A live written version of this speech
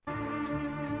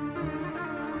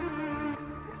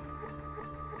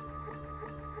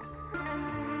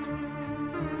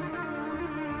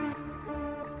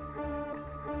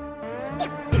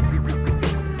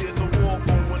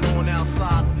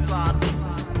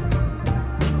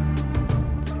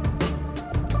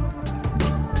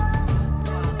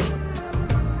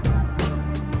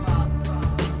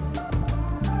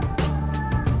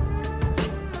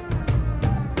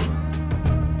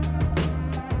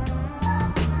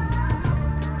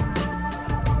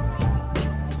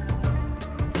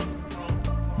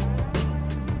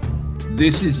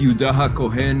This is Yehuda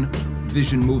HaKohen,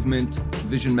 Vision Movement,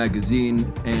 Vision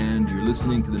Magazine, and you're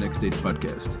listening to the Next Stage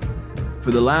podcast.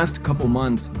 For the last couple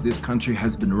months, this country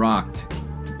has been rocked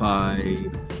by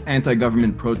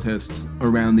anti-government protests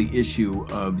around the issue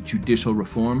of judicial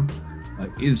reform.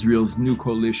 Israel's new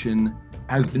coalition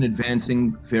has been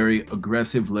advancing very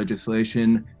aggressive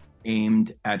legislation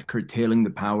aimed at curtailing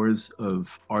the powers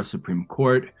of our Supreme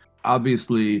Court.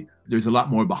 Obviously, there's a lot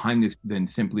more behind this than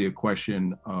simply a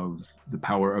question of the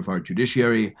power of our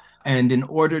judiciary. And in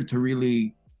order to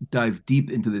really dive deep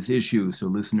into this issue so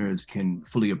listeners can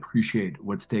fully appreciate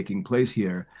what's taking place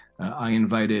here, I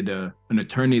invited an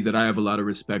attorney that I have a lot of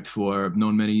respect for, I've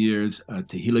known many years,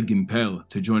 Tehila Gimpel,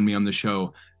 to join me on the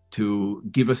show to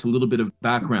give us a little bit of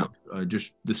background,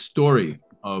 just the story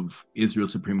of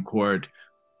Israel's Supreme Court,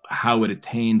 how it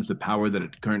attained the power that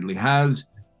it currently has,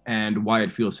 and why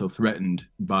it feels so threatened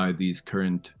by these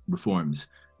current reforms.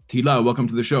 Tehila, welcome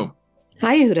to the show.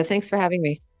 Hi, Yehuda. Thanks for having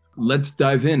me. Let's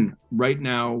dive in. Right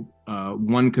now,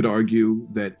 one could argue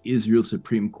that Israel's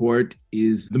Supreme Court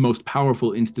is the most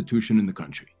powerful institution in the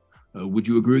country. Would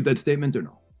you agree with that statement or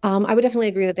no? I would definitely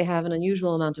agree that they have an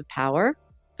unusual amount of power.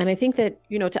 And I think that,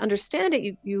 to understand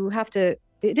it, you have to,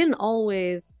 it didn't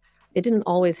always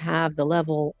have the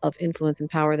level of influence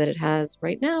and power that it has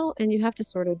right now. And you have to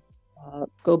sort of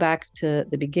go back to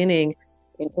the beginning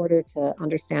in order to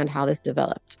understand how this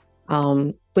developed.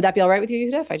 Would that be all right with you,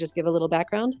 Yehuda, if I just give a little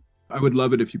background? I would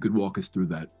love it if you could walk us through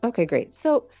that. Okay, great.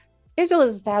 So Israel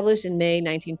is established in May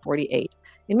 1948.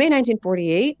 In May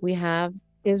 1948, we have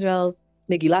Israel's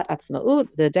Megillat Atzmaut,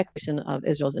 the Declaration of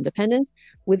Israel's Independence.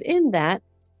 Within that,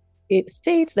 it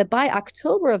states that by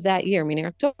October of that year, meaning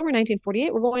October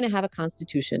 1948, we're going to have a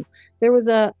constitution. There was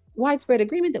a widespread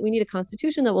agreement that we need a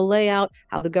constitution that will lay out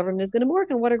how the government is going to work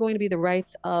and what are going to be the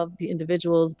rights of the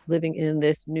individuals living in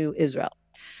this new Israel.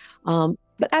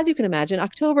 But as you can imagine,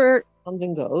 October comes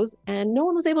and goes, and no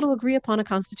one was able to agree upon a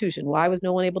constitution. Why was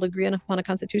no one able to agree upon a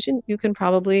constitution? You can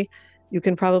probably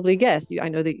guess. I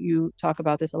know that you talk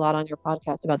about this a lot on your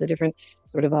podcast about the different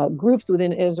sort of groups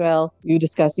within Israel. You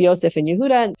discuss Yosef and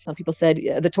Yehuda, and some people said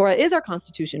the Torah is our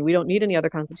constitution. We don't need any other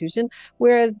constitution.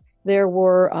 Whereas there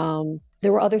were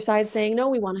other sides saying, no,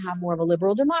 we want to have more of a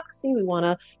liberal democracy. We want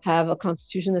to have a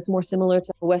constitution that's more similar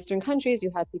to Western countries.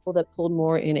 You had people that pulled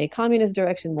more in a communist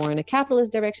direction, more in a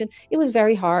capitalist direction. It was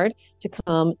very hard to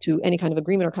come to any kind of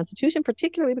agreement or constitution,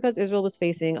 particularly because Israel was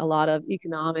facing a lot of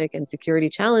economic and security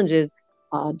challenges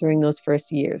during those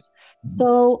first years. Mm-hmm.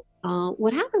 So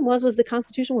what happened was the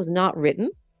constitution was not written.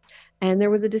 And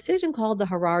there was a decision called the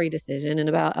Harari decision in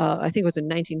about, I think it was in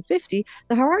 1950.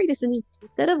 The Harari decision,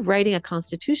 instead of writing a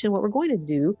constitution, what we're going to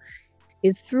do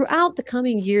is throughout the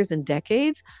coming years and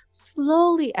decades,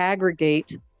 slowly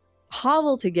aggregate,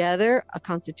 hobble together a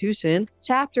constitution,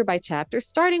 chapter by chapter,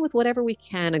 starting with whatever we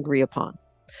can agree upon.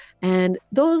 And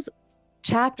those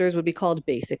chapters would be called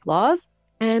basic laws.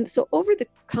 And so over the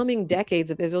coming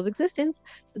decades of Israel's existence,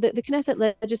 the Knesset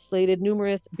legislated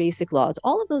numerous basic laws.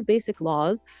 All of those basic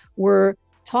laws were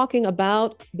talking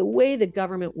about the way the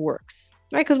government works,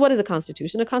 right? Because what is a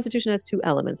constitution? A constitution has two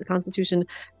elements. A constitution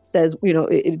says,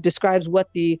 it describes what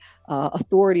the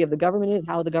authority of the government is,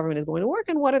 how the government is going to work,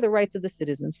 and what are the rights of the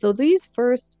citizens. So these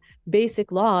first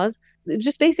basic laws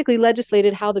just basically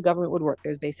legislated how the government would work.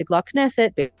 There's basic law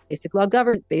Knesset, basic law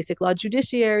government, basic law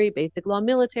judiciary, basic law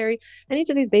military, and each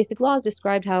of these basic laws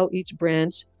described how each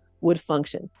branch would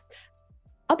function.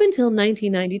 Up until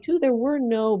 1992, there were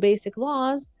no basic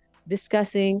laws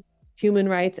discussing human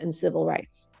rights and civil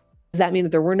rights. Does that mean that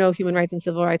there were no human rights and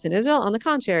civil rights in Israel? On the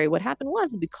contrary, what happened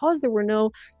was because there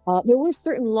were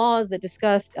certain laws that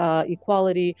discussed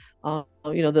equality,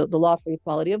 the law for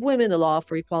equality of women, the law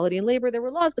for equality in labor. There were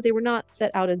laws, but they were not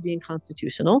set out as being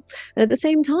constitutional. And at the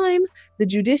same time, the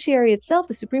judiciary itself,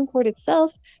 the Supreme Court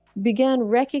itself, began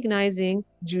recognizing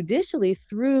judicially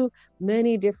through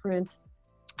many different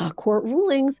court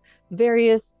rulings,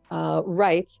 various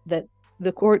rights that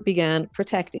the court began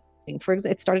protecting. For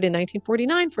example, it started in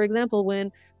 1949, for example,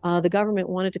 when the government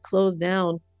wanted to close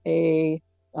down the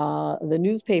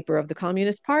newspaper of the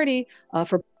Communist Party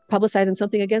for publicizing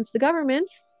something against the government.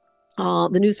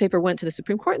 The newspaper went to the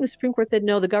Supreme Court, and the Supreme Court said,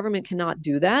 no, the government cannot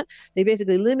do that. They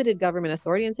basically limited government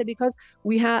authority and said, because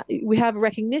we have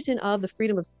recognition of the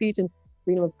freedom of speech and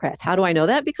freedom of press. How do I know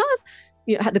that? Because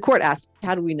the court asked,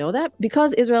 how do we know that?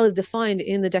 Because Israel is defined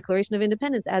in the Declaration of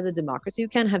Independence as a democracy. You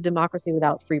can't have democracy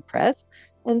without free press.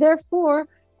 And therefore,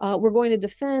 we're going to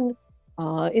defend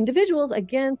individuals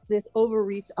against this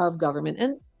overreach of government.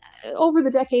 And over the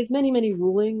decades, many, many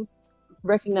rulings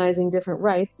recognizing different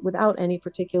rights without any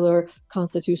particular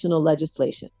constitutional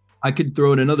legislation. I could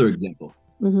throw in another example.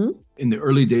 Mm-hmm. In the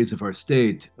early days of our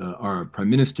state, our prime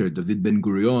minister, David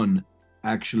Ben-Gurion,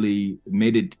 actually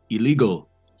made it illegal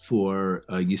for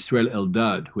Yisrael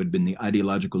Eldad, who had been the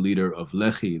ideological leader of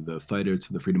Lehi, the Fighters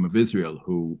for the Freedom of Israel,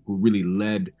 who really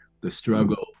led the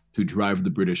struggle to drive the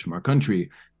British from our country.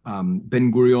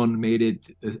 Ben-Gurion made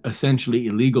it essentially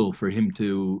illegal for him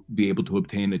to be able to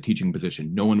obtain a teaching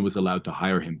position. No one was allowed to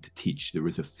hire him to teach. There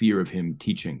was a fear of him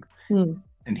teaching. Mm.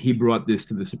 And he brought this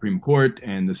to the Supreme Court,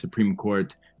 and the Supreme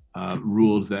Court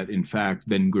ruled that, in fact,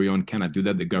 Ben-Gurion cannot do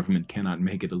that. The government cannot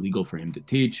make it illegal for him to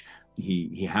teach.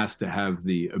 He has to have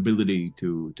the ability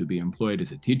to be employed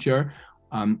as a teacher.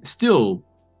 Still,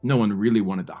 no one really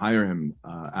wanted to hire him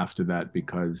after that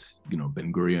because,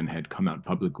 Ben-Gurion had come out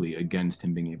publicly against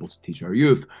him being able to teach our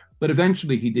youth. But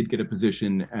eventually he did get a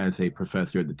position as a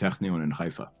professor at the Technion in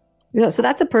Haifa. Yeah, so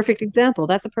that's a perfect example.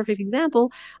 That's a perfect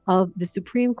example of the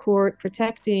Supreme Court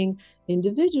protecting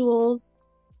individuals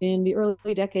in the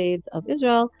early decades of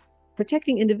Israel,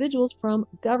 protecting individuals from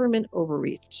government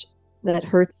overreach that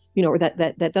hurts, or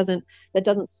that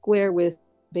doesn't square with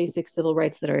basic civil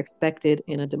rights that are expected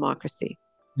in a democracy.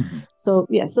 Mm-hmm. So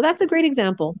that's a great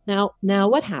example. Now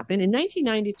what happened in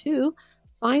 1992?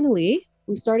 Finally,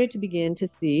 we started to begin to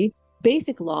see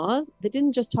basic laws that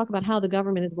didn't just talk about how the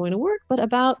government is going to work, but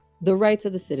about the rights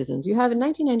of the citizens. You have in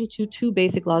 1992 two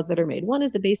basic laws that are made. One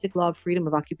is the basic law of freedom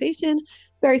of occupation,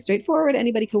 very straightforward.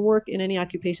 Anybody can work in any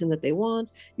occupation that they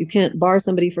want. You can't bar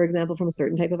somebody, for example, from a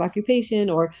certain type of occupation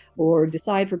or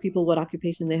decide for people what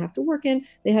occupation they have to work in.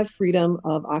 They have freedom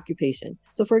of occupation.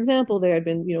 So, for example, there had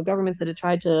been governments that had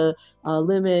tried to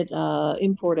limit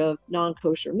import of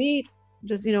non-kosher meat,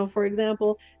 just, for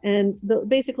example, and the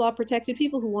basic law protected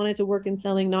people who wanted to work in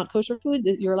selling not kosher food.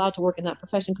 You're allowed to work in that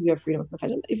profession because you have freedom of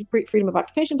profession, freedom of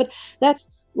occupation, but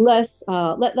that's less,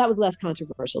 that was less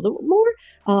controversial. The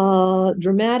more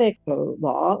dramatic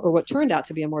law, or what turned out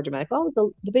to be a more dramatic law, was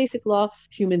the basic law of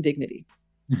human dignity.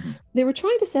 Mm-hmm. They were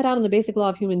trying to set out in the basic law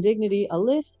of human dignity a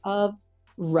list of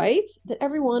rights that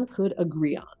everyone could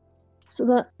agree on. So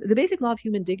the basic law of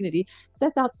human dignity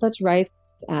sets out such rights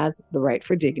as the right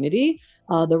for dignity,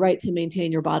 the right to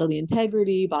maintain your bodily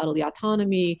integrity, bodily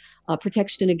autonomy,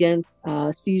 protection against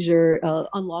seizure,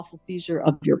 unlawful seizure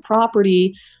of your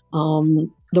property, the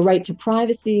right to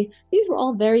privacy. These were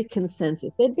all very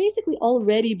consensus. They had basically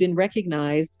already been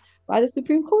recognized by the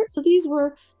Supreme Court. So these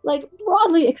were like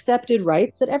broadly accepted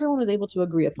rights that everyone was able to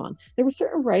agree upon. There were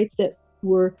certain rights that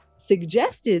were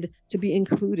suggested to be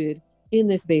included in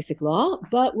this basic law,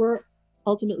 but were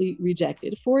ultimately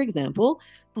rejected. For example,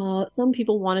 some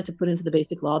people wanted to put into the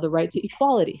basic law the right to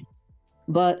equality,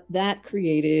 but that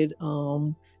created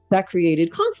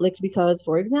conflict because,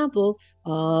 for example,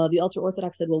 the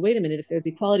ultra-Orthodox said, well, wait a minute, if there's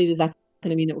equality, does that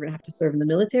kind of mean that we're going to have to serve in the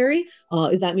military?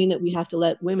 Does that mean that we have to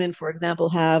let women, for example,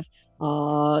 have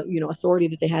authority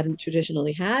that they hadn't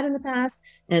traditionally had in the past?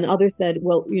 And others said,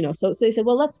 well, so they said,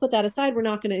 well, let's put that aside. We're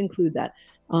not going to include that.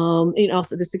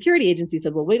 Also the security agency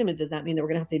said, well, wait a minute, does that mean that we're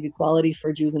going to have equality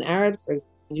for Jews and Arabs? For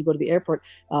example, when you go to the airport,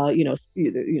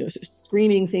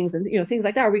 screening things and things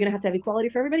like that. Are we going to have equality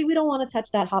for everybody? We don't want to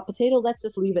touch that hot potato. Let's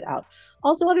just leave it out.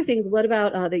 Also, other things. What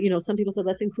about that? Some people said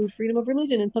let's include freedom of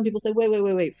religion, and some people said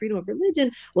wait, freedom of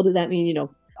religion. Well, does that mean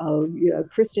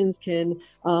Christians can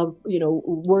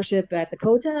worship at the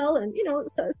Kotel and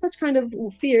such kind of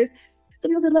fears? So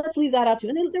people said let's leave that out too.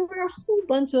 And there were a whole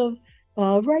bunch of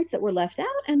rights that were left out,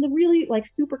 and the really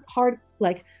super hard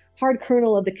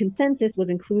kernel of the consensus was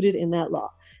included in that law.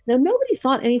 Now, nobody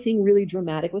thought anything really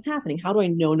dramatic was happening. How do I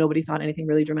know nobody thought anything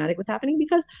really dramatic was happening?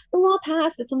 Because the law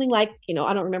passed at something like,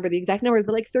 I don't remember the exact numbers,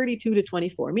 but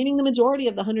 32-24, meaning the majority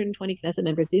of the 120 Knesset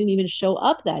members didn't even show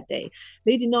up that day.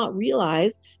 They did not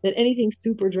realize that anything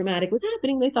super dramatic was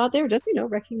happening. They thought they were just,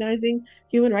 recognizing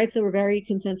human rights that were very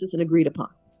consensus and agreed upon.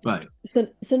 Right. So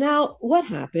now what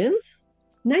happens?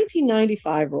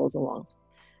 1995 rolls along,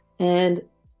 and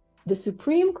the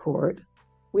Supreme Court,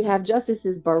 we have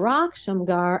Justices Barak,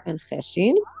 Shamgar, and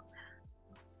Cheshin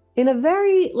in a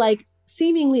very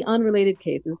seemingly unrelated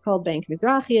case. It was called Bank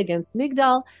Mizrahi against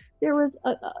Migdal. There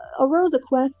arose a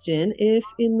question if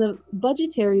in the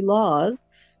budgetary laws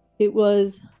it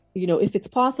was, if it's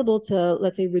possible to,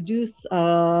 let's say, reduce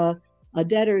a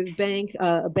debtor's bank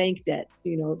debt,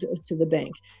 to the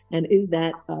bank, and is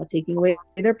that taking away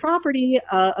their property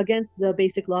against the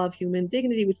basic law of human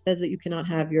dignity, which says that you cannot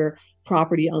have your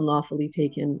property unlawfully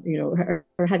taken,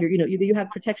 or have you have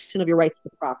protection of your rights to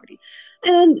property.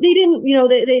 And they didn't,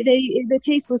 the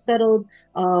case was settled.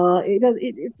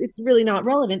 It's really not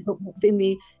relevant, but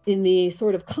in the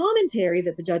sort of commentary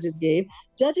that the judges gave,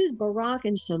 Judges Barak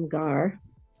and Shamgar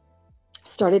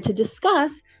started to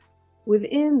discuss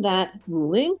within that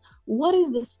ruling, what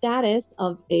is the status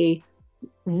of a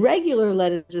regular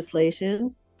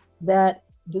legislation that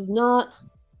does not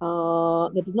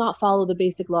follow the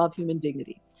basic law of human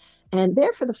dignity? And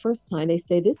there, for the first time, they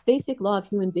say this basic law of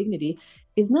human dignity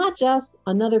is not just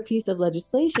another piece of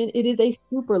legislation, it is a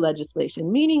super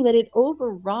legislation, meaning that it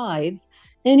overrides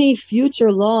any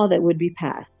future law that would be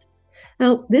passed.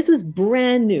 Now, this was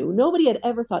brand new. Nobody had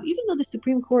ever thought, even though the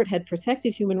Supreme Court had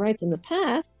protected human rights in the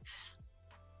past,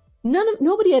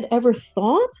 nobody had ever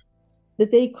thought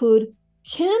that they could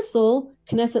cancel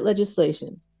Knesset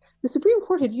legislation. The Supreme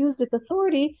Court had used its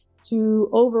authority to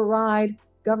override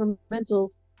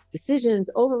governmental decisions,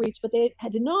 overreach, but they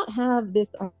did not have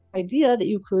this idea that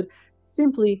you could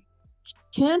simply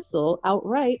cancel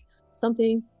outright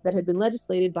something that had been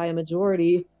legislated by a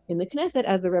majority in the Knesset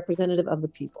as the representative of the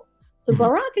people. So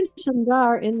Barak and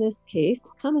Shamgar in this case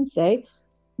come and say,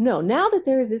 no, now that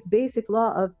there are these basic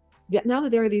laws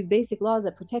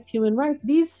that protect human rights,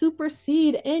 these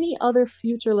supersede any other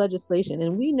future legislation.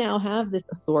 And we now have this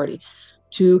authority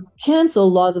to cancel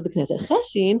laws of the Knesset.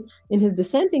 Cheshin, in his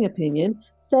dissenting opinion,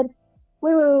 said,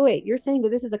 wait, you're saying that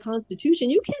this is a constitution?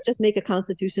 You can't just make a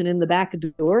constitution in the back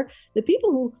door. The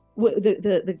people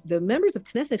the members of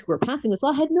Knesset who are passing this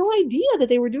law had no idea that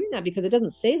they were doing that, because it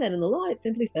doesn't say that in the law. It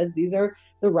simply says these are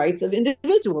the rights of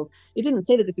individuals. It didn't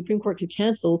say that the Supreme Court could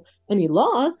cancel any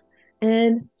laws.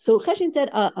 And so Cheshin said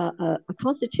a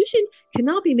constitution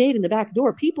cannot be made in the back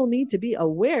door. People need to be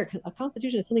aware. A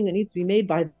constitution is something that needs to be made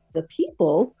by the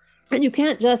people, and you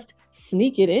can't just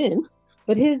sneak it in.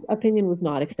 But his opinion was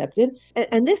not accepted.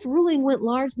 And this ruling went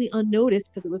largely unnoticed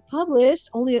because it was published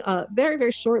only very,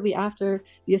 very shortly after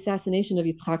the assassination of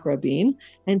Yitzhak Rabin.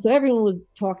 And so everyone was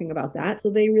talking about that.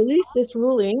 So they released this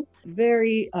ruling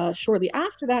very shortly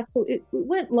after that. So it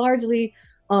went largely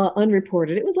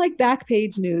unreported. It was like back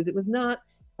page news. It was not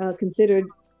considered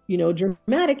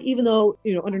dramatic, even though,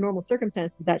 under normal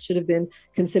circumstances, that should have been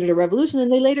considered a revolution. And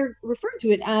they later referred to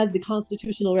it as the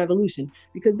constitutional revolution,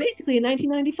 because basically in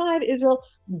 1995, Israel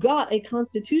got a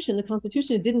constitution. The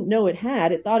constitution it didn't know it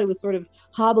had. It thought it was sort of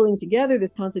hobbling together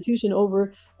this constitution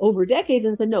over decades,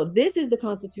 and said, no, this is the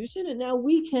constitution, and now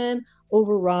we can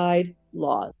override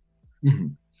laws. Mm-hmm.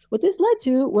 What this led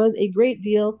to was a great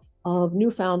deal of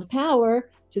newfound power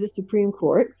to the Supreme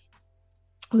Court.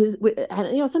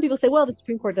 Some people say, well, the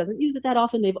Supreme Court doesn't use it that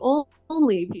often. They've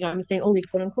only, I'm saying only,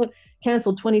 quote unquote,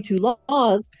 canceled 22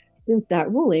 laws since that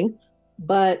ruling.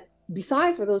 But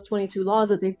besides for those 22 laws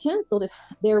that they've canceled,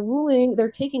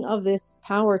 their taking of this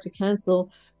power to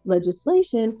cancel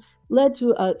legislation led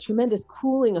to a tremendous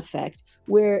cooling effect,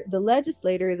 where the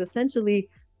legislator is essentially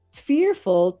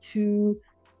fearful to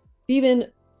even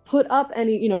put up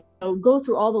any, go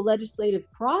through all the legislative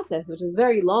process, which is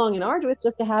very long and arduous,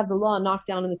 just to have the law knocked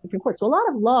down in the Supreme Court. So a lot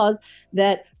of laws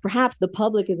that perhaps the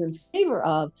public is in favor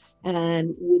of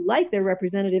and would like their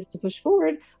representatives to push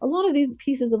forward, a lot of these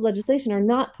pieces of legislation are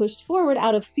not pushed forward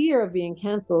out of fear of being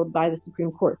canceled by the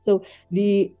Supreme Court. So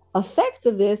the effects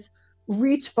of this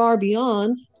reach far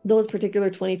beyond those particular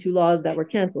 22 laws that were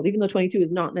canceled, even though 22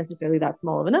 is not necessarily that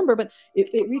small of a number, but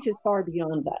it reaches far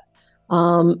beyond that.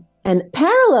 And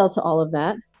parallel to all of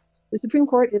that, the Supreme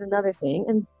Court did another thing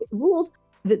and ruled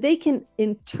that they can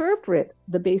interpret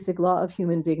the basic law of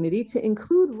human dignity to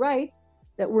include rights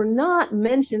that were not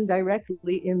mentioned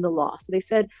directly in the law. So they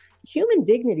said human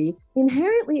dignity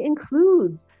inherently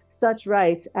includes such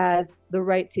rights as the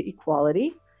right to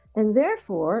equality. And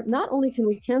therefore, not only can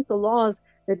we cancel laws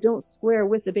that don't square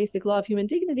with the basic law of human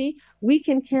dignity, we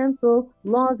can cancel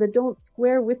laws that don't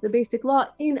square with the basic law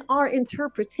in our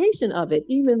interpretation of it.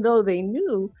 Even though they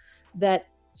knew that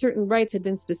certain rights had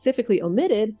been specifically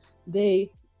omitted, they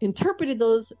interpreted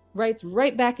those rights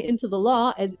right back into the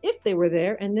law as if they were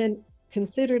there, and then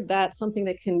considered that something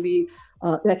that can be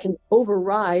that can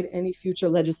override any future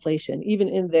legislation, even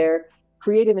in their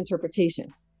creative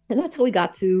interpretation. And that's how we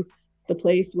got to the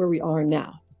place where we are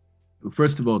now.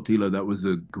 First of all, Tehila, that was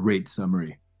a great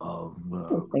summary of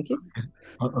thank you.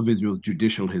 Of Israel's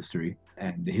judicial history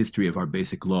and the history of our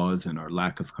basic laws and our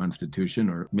lack of constitution,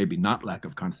 or maybe not lack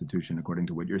of constitution, according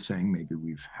to what you're saying. Maybe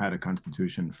we've had a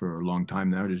constitution for a long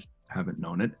time now, just haven't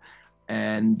known it.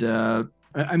 And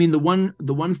I mean, the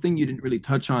one thing you didn't really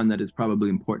touch on that is probably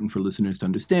important for listeners to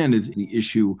understand is the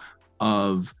issue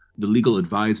of the legal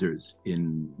advisors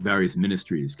in various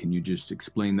ministries. Can you just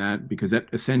explain that? Because that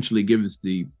essentially gives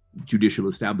the judicial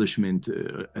establishment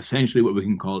essentially what we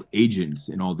can call agents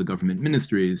in all the government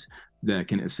ministries that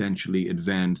can essentially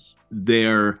advance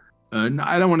their,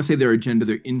 I don't want to say their agenda,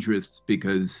 their interests,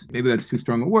 because maybe that's too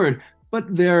strong a word,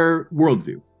 but their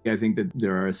worldview. I think that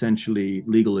there are essentially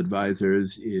legal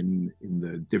advisors in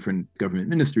the different government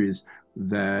ministries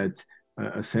that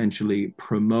essentially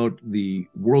promote the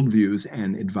worldviews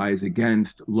and advise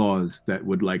against laws that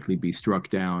would likely be struck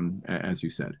down, as you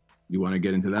said. You want to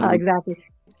get into that a little? Exactly.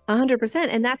 100%.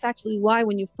 And that's actually why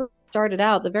when you first started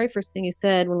out, the very first thing you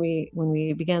said when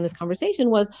we began this conversation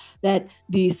was that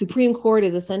the Supreme Court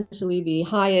is essentially the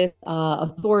highest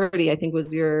authority, I think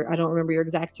was I don't remember your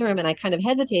exact term. And I kind of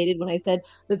hesitated when I said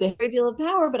that they have a great deal of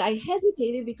power, but I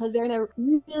hesitated because they're in a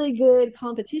really good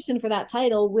competition for that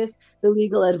title with the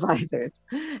legal advisors.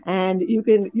 And you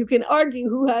can argue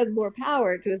who has more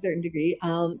power to a certain degree.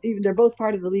 Even they're both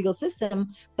part of the legal system.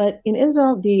 But in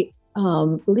Israel, the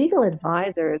legal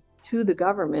advisors to the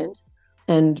government,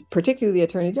 and particularly the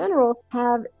attorney general,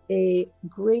 have a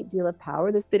great deal of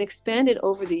power that's been expanded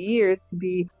over the years to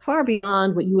be far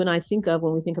beyond what you and I think of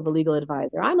when we think of a legal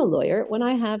advisor. I'm a lawyer. When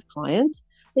I have clients,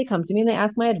 they come to me and they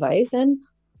ask my advice, and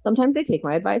sometimes they take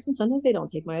my advice and sometimes they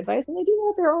don't take my advice, and they do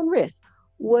that at their own risk.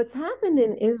 What's happened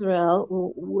in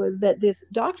Israel was that this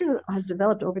doctrine has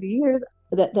developed over the years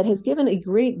that has given a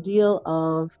great deal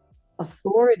of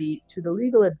authority to the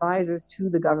legal advisors to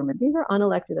the government. These are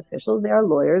unelected officials. They are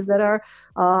lawyers that are,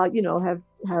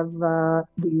 have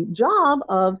the job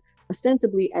of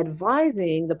ostensibly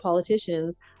advising the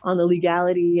politicians on the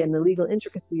legality and the legal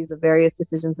intricacies of various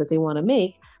decisions that they want to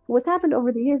make. But what's happened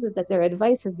over the years is that their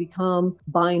advice has become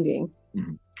binding.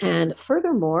 Mm-hmm. And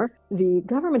furthermore, the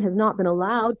government has not been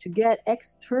allowed to get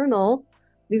external.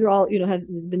 These are all,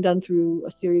 has been done through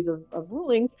a series of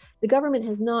rulings. The government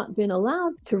has not been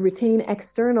allowed to retain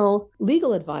external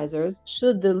legal advisors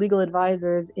should the legal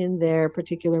advisors in their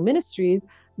particular ministries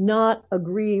not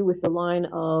agree with the line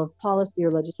of policy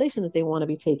or legislation that they want to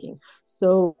be taking.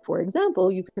 So, for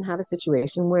example, you can have a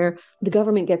situation where the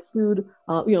government gets sued.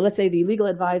 Let's say the legal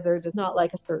advisor does not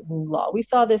like a certain law. We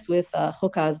saw this with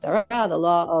quasi-constitution, the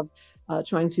law of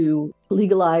trying to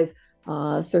legalize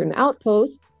certain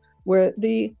outposts.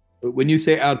 When you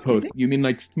say outpost, you mean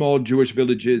like small Jewish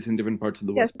villages in different parts of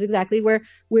the West? Yes, exactly. Where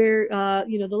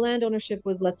the land ownership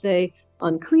was, let's say,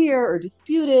 unclear or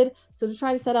disputed. So to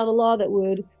try to set out a law that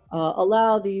would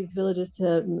allow these villages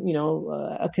to,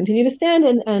 continue to stand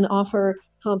and offer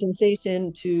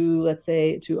compensation to, let's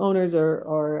say, to owners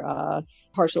or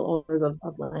partial owners of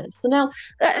land. So now,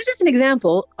 that's just an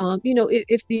example.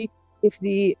 If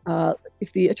the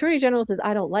attorney general says,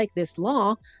 I don't like this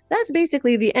law, that's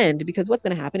basically the end, because what's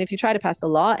going to happen if you try to pass the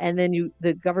law and then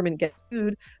the government gets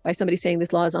sued by somebody saying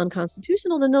this law is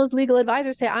unconstitutional, then those legal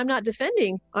advisors say, I'm not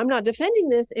defending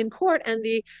this in court. And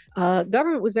the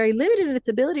government was very limited in its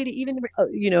ability to even,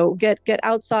 get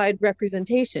outside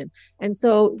representation. And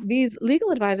so these legal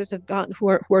advisors have gotten, who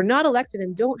are not elected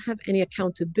and don't have any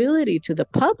accountability to the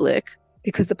public,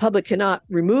 because the public cannot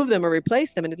remove them or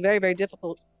replace them. And it's very, very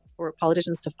difficult for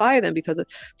politicians to fire them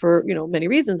for many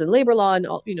reasons, and labor law and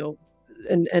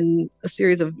and a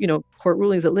series of court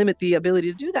rulings that limit the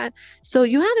ability to do that. So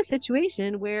you have a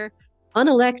situation where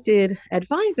unelected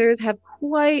advisors have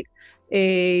quite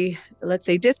a, let's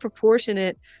say,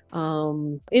 disproportionate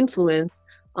influence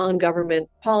on government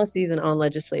policies and on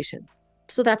legislation.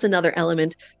 So that's another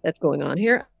element that's going on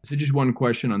here. So just one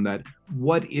question on that.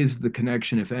 What is the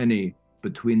connection, if any,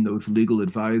 between those legal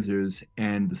advisors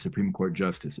and the Supreme Court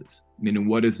justices? Meaning,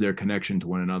 what is their connection to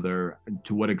one another?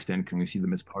 To what extent can we see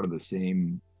them as part of the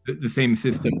same system, the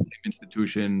same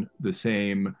institution, the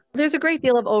same? There's a great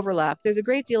deal of overlap. There's a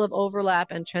great deal of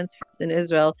overlap and transference in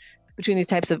Israel between these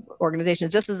types of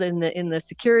organizations, just as in the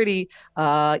security,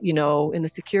 in the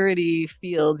security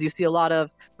fields, you see a lot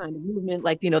of kind of movement,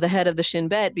 like, the head of the Shin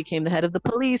Bet became the head of the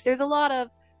police. There's a lot of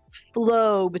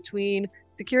flow between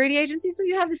security agencies. So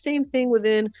you have the same thing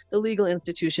within the legal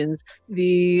institutions.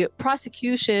 The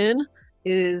prosecution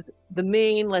is the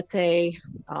main, let's say,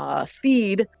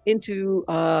 feed into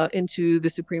the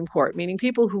Supreme Court, meaning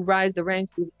people who rise the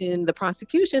ranks within the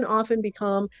prosecution often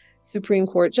become Supreme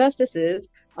Court justices.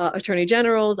 Attorney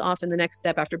generals, often the next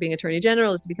step after being attorney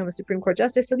general is to become a Supreme Court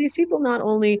justice. So these people not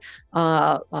only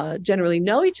generally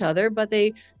know each other, but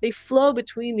they flow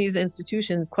between these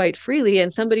institutions quite freely.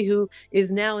 And somebody who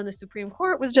is now in the Supreme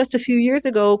Court was just a few years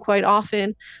ago quite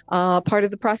often part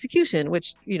of the prosecution,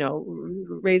 which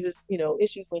raises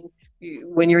issues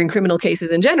when you're in criminal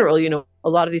cases in general. A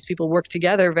lot of these people work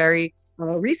together very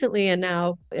recently, and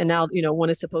now one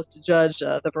is supposed to judge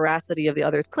the veracity of the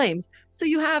other's claims. So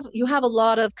you have a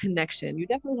lot of connection. You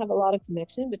definitely have a lot of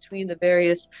connection between the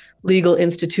various legal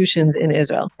institutions in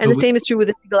Israel, and the same is true with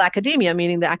the legal academia,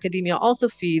 meaning the academia also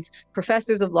feeds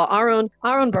professors of law.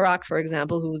 Aharon Barak, for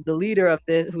example, who was the leader of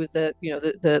this, who was the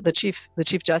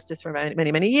chief justice for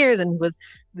many years, and was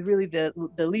really the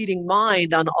leading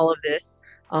mind on all of this.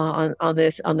 On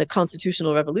the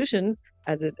constitutional revolution,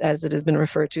 as it has been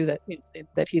referred to,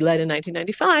 that he led in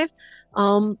 1995.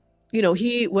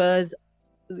 He was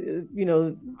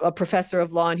a professor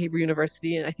of law in Hebrew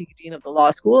University, and I think dean of the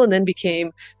law school, and then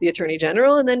became the attorney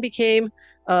general, and then became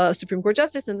a Supreme Court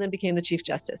justice, and then became the chief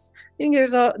justice. I think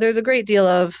there's a great deal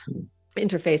of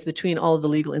interface between all of the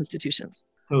legal institutions.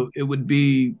 So it would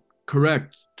be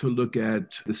correct to look at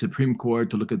the Supreme Court,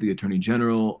 to look at the Attorney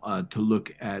General, to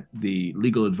look at the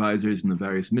legal advisors in the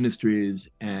various ministries,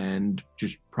 and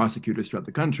just prosecutors throughout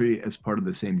the country as part of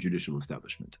the same judicial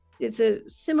establishment. It's a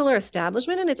similar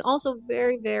establishment, and it's also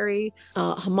very, very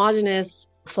homogenous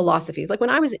philosophies. Like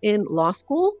when I was in law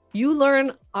school, you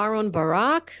learn Aharon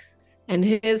Barak and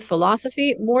his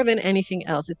philosophy more than anything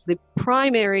else. It's the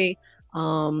primary,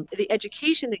 the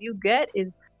education that you get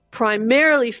is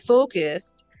primarily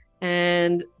focused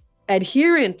and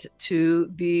adherent to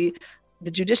the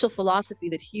judicial philosophy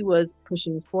that he was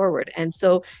pushing forward. And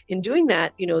so in doing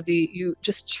that, you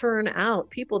just churn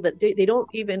out people that they don't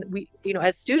even,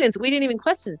 as students, we didn't even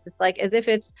question it. It's like as if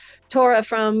it's Torah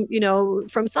from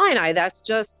Sinai. That's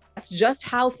just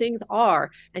how things are.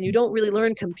 And you don't really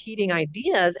learn competing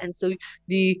ideas. And so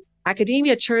the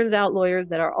academia churns out lawyers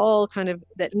that are all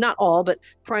not all, but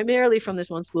primarily from this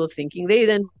one school of thinking. They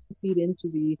then feed into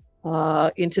the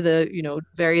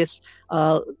various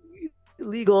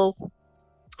legal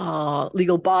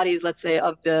bodies, let's say,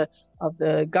 of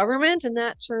the government, and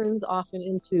that turns often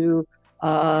into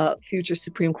future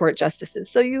Supreme Court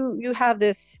justices. So you have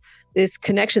this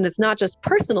connection that's not just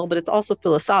personal, but it's also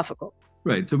philosophical.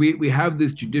 Right. So we have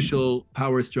this judicial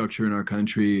power structure in our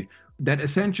country that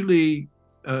essentially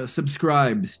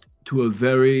subscribes to a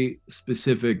very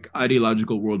specific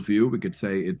ideological worldview. We could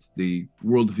say it's the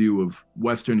worldview of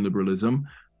Western liberalism,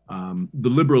 the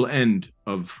liberal end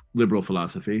of liberal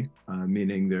philosophy,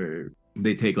 meaning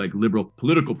they take like liberal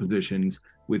political positions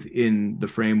within the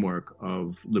framework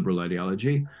of liberal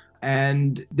ideology.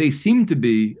 And they seem to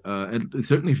be,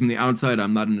 certainly from the outside,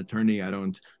 I'm not an attorney, I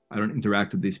don't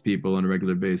interact with these people on a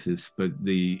regular basis, but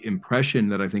the impression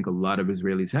that I think a lot of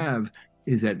Israelis have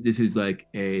is that this is like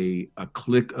a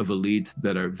clique of elites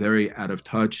that are very out of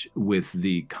touch with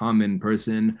the common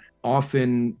person,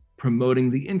 often promoting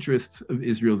the interests of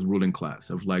Israel's ruling class,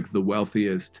 of like the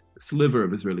wealthiest sliver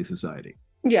of Israeli society.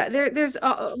 Yeah, there's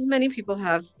many people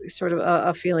have sort of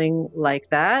a feeling like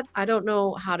that. I don't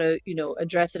know how to,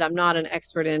 address it. I'm not an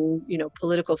expert in,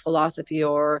 political philosophy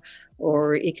or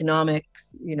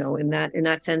economics, in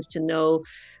that sense to know,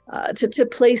 to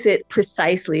place it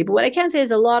precisely. But what I can say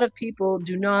is a lot of people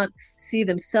do not see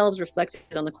themselves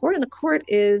reflected on the court, and the court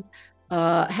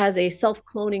has a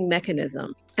self-cloning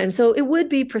mechanism. And so it would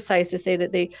be precise to say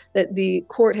that the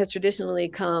court has traditionally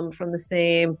come from the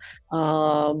same,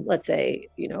 let's say,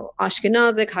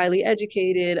 Ashkenazic, highly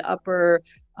educated, upper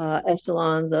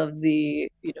echelons of the,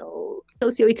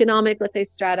 socioeconomic, let's say,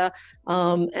 strata,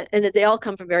 and that they all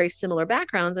come from very similar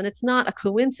backgrounds. And it's not a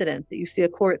coincidence that you see a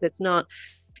court that's not.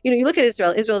 You look at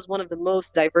Israel. Israel is one of the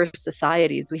most diverse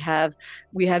societies. We have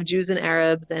Jews and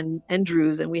Arabs and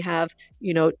Druze, and we have,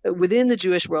 within the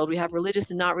Jewish world, we have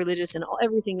religious and not religious and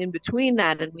everything in between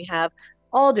that. And we have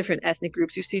all different ethnic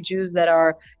groups. You see Jews that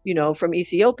are, from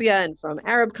Ethiopia and from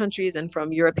Arab countries and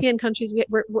from European countries.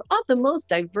 We're of the most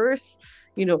diverse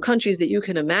countries that you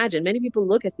can imagine. Many people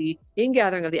look at the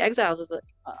ingathering of the exiles as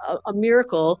a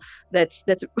miracle that's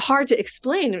hard to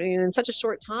explain. I mean, in such a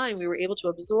short time, we were able to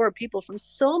absorb people from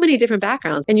so many different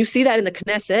backgrounds. And you see that in the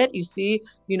Knesset. You see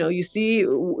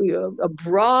a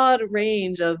broad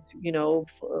range of,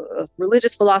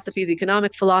 religious philosophies,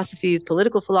 economic philosophies,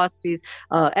 political philosophies,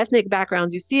 ethnic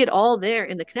backgrounds. You see it all there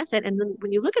in the Knesset. And then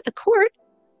when you look at the court,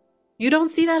 you don't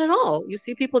see that at all. You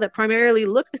see people that primarily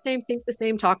look the same, think the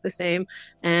same, talk the same,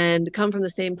 and come from the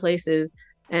same places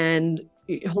and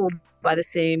hold by the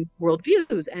same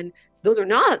worldviews. And those are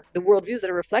not the worldviews that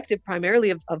are reflective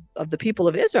primarily of the people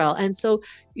of Israel. And so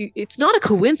it's not a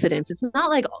coincidence. It's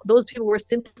not like those people were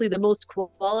simply the most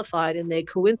qualified and they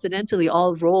coincidentally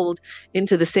all rolled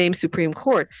into the same Supreme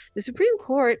Court. The Supreme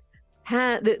Court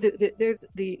there's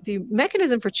the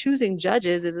mechanism for choosing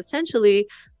judges is essentially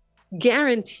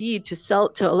guaranteed to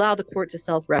allow the court to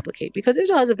self-replicate, because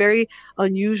Israel has a very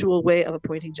unusual way of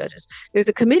appointing judges. There's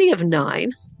a committee of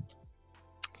 9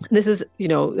 This is,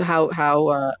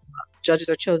 how judges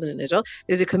are chosen in Israel.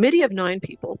 There's a committee of 9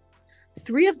 people.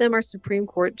 3 of them are Supreme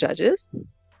Court judges.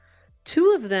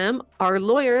 2 of them are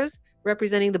lawyers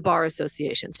representing the Bar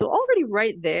Association. So already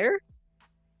right there,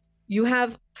 you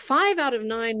have 5 out of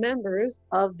 9 members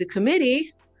of the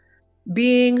committee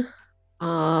being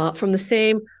from the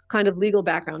same kind of legal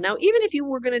background. Now, even if you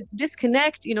were going to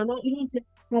disconnect, you don't have to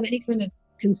have any kind of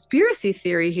conspiracy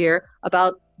theory here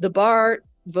about the bar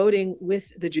voting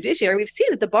with the judiciary. We've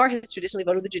seen that the bar has traditionally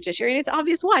voted with the judiciary, and it's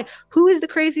obvious why. Who is the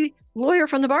crazy lawyer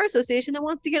from the Bar Association that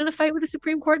wants to get in a fight with a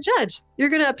Supreme Court judge? You're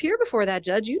going to appear before that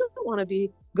judge. You don't want to be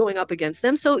going up against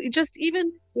them. So just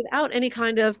even without any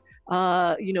kind of,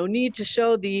 need to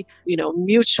show the,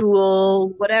 mutual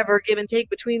whatever give and take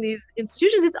between these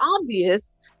institutions, it's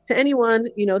obvious to anyone,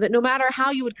 that no matter how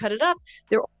you would cut it up,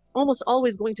 they're almost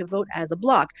always going to vote as a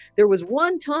block. There was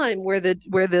one time where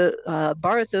the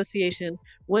Bar Association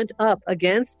went up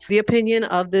against the opinion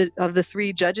of the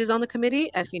 3 judges on the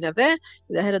committee. Efi Naveh,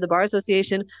 the head of the Bar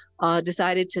Association,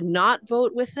 decided to not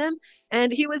vote with them,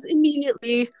 and he was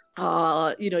immediately,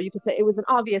 you could say it was an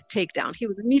obvious takedown. He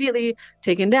was immediately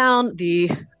taken down. The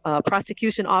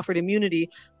prosecution offered immunity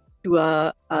to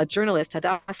a journalist,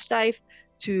 Hadass Steif,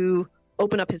 to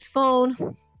open up his phone.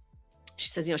 She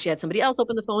says, she had somebody else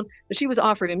open the phone, but she was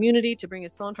offered immunity to bring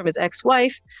his phone from his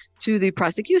ex-wife to the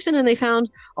prosecution, and they found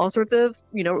all sorts of,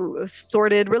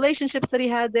 sordid relationships that he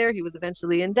had there. He was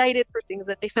eventually indicted for things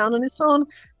that they found on his phone.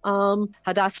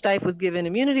 Hadass Steif was given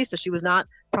immunity, so she was not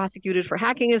prosecuted for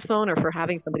hacking his phone or for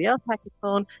having somebody else hack his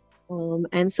phone.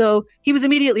 And so he was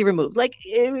immediately removed. Like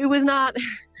it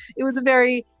was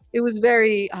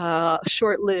very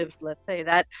short-lived, let's say,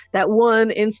 that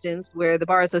one instance where the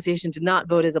Bar Association did not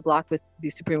vote as a block with the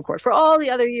Supreme Court. For all the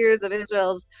other years of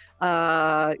Israel's,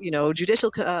 judicial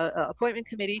appointment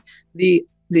committee,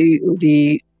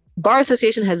 the Bar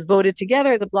Association has voted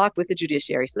together as a block with the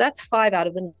judiciary. So that's 5 out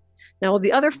of the. Now, of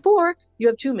the other 4, you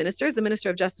have 2 ministers, the Minister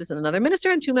of Justice and another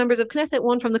minister, and 2 members of Knesset,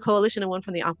 one from the coalition and one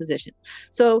from the opposition.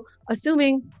 So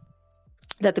assuming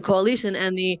that the coalition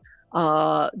and the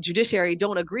judiciary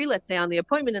don't agree, let's say, on the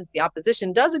appointment, and the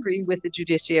opposition does agree with the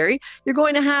judiciary, you're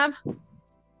going to have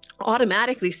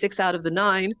automatically 6 out of the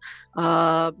 9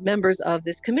 members of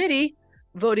this committee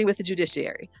voting with the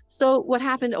judiciary. So what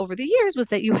happened over the years was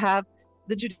that you have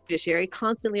the judiciary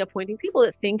constantly appointing people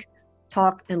that think,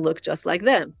 talk, and look just like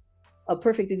them. A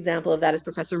perfect example of that is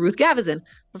Professor Ruth Gavizin.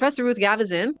 Professor Ruth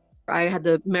Gavizin, I had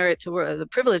the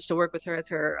privilege to work with her as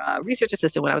her research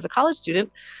assistant when I was a college student.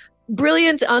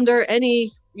 Brilliant under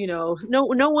any, no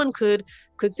one could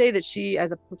say that she,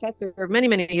 as a professor of many,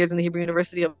 many years in the Hebrew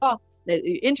University of Law, that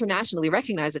internationally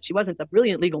recognized that she wasn't a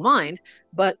brilliant legal mind,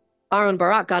 but Aharon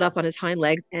Barak got up on his hind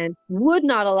legs and would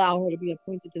not allow her to be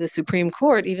appointed to the Supreme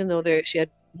Court, even though she had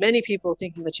many people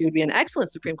thinking that she would be an excellent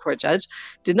Supreme Court judge,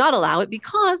 did not allow it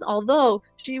because although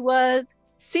she was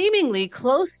seemingly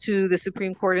close to the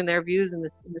Supreme Court in their views, in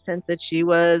the sense that she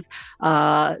was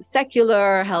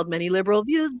secular, held many liberal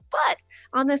views, but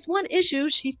on this one issue,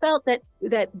 she felt that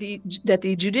the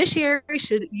judiciary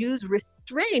should use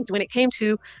restraint when it came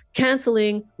to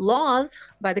canceling laws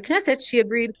by the Knesset. She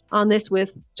agreed on this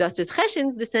with Justice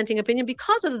Cheshin's dissenting opinion.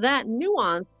 Because of that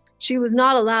nuance, she was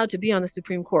not allowed to be on the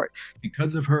Supreme Court.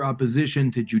 Because of her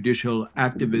opposition to judicial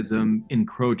activism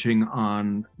encroaching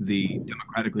on the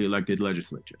democratically elected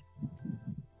legislature.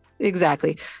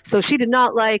 Exactly. So she did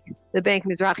not like the Bank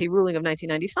Mizrahi ruling of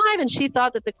 1995, and she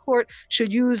thought that the court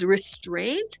should use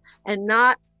restraint and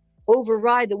not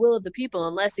override the will of the people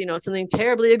unless, something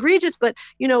terribly egregious. But,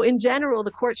 in general, the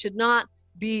court should not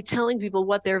be telling people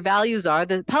what their values are.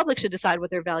 The public should decide what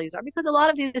their values are, because a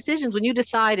lot of these decisions, when you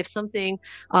decide if something,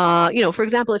 for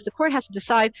example, if the court has to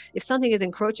decide if something is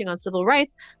encroaching on civil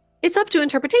rights, it's up to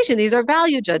interpretation. These are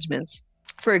value judgments.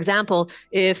 For example,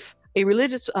 if a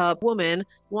religious woman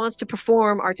wants to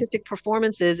perform artistic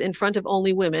performances in front of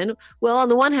only women, well, on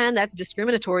the one hand, that's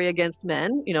discriminatory against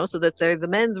men, so that's the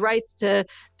men's rights to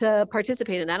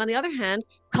participate in that. On the other hand,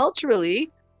 culturally,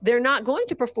 they're not going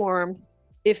to perform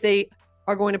if they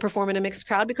are going to perform in a mixed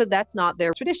crowd, because that's not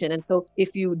their tradition. And so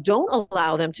if you don't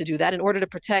allow them to do that in order to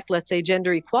protect, let's say,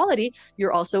 gender equality,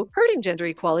 you're also hurting gender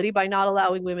equality by not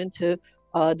allowing women to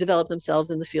develop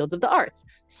themselves in the fields of the arts.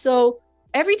 So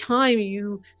every time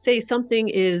you say something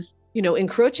is,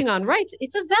 encroaching on rights,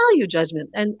 it's a value judgment.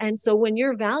 And so when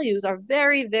your values are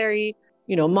very, very,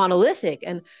 monolithic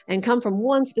and come from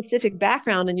one specific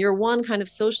background and your one kind of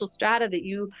social strata that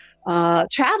you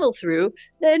travel through,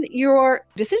 then your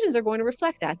decisions are going to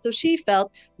reflect that. So she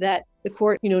felt that the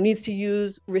court, needs to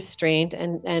use restraint,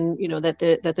 and that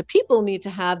the people need to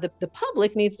have, the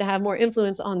public needs to have more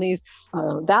influence on these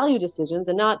value decisions,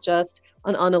 and not just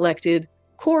an unelected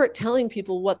court telling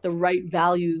people what the right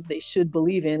values they should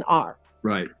believe in are.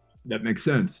 Right. That makes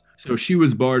sense. So she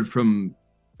was barred from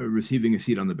receiving a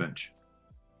seat on the bench.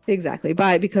 Exactly,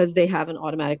 because they have an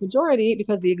automatic majority,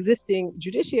 because the existing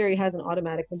judiciary has an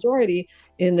automatic majority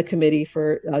in the committee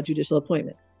for judicial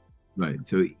appointments. Right.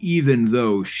 So even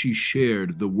though she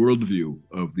shared the worldview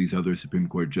of these other Supreme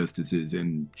Court justices,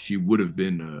 and she would have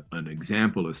been an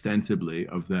example ostensibly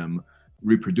of them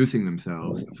reproducing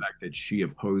themselves, the fact that she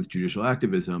opposed judicial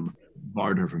activism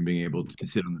barred her from being able to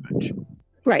sit on the bench.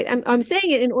 Right. I'm saying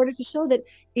it in order to show that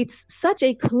it's such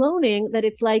a cloning that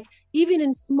it's like, even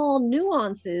in small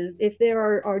nuances, if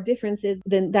there are differences,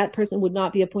 then that person would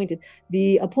not be appointed.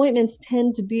 The appointments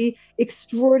tend to be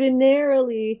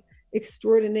extraordinarily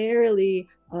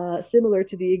similar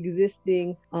to the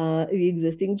existing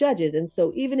judges. And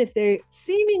so even if they're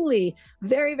seemingly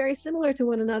very, very similar to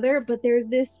one another, but there's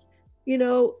this,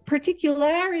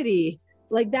 particularity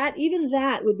like that, even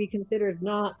that would be considered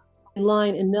not in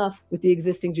line enough with the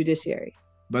existing judiciary.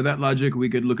 By that logic, we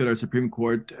could look at our Supreme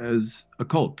Court as a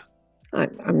cult. The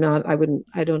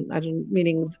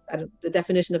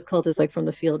definition of cult is like from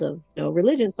the field of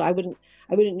religion, so I wouldn't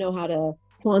know how to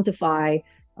quantify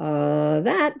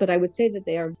that, but I would say that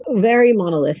they are very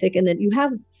monolithic, and that you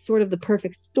have sort of the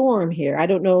perfect storm here. I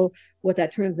don't know what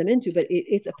that turns them into, but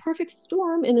it's a perfect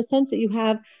storm in the sense that you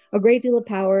have a great deal of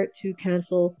power to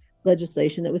cancel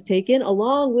legislation that was taken,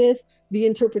 along with the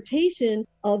interpretation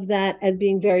of that as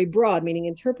being very broad, meaning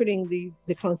interpreting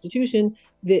the Constitution.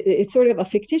 It's sort of a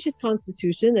fictitious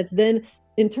Constitution that's then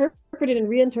interpreted and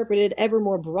reinterpreted ever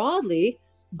more broadly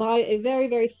by a very,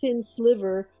 very thin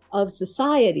sliver of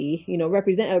society,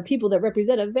 people that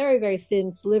represent a very, very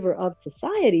thin sliver of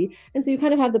society. And so you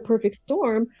kind of have the perfect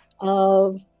storm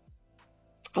of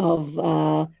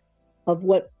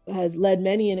what has led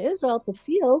many in Israel to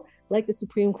feel like the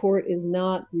Supreme Court is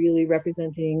not really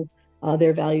representing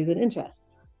their values and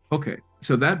interests. Okay,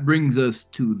 so that brings us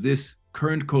to this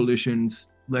current coalition's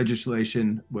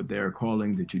legislation, what they're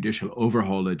calling the judicial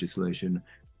overhaul legislation.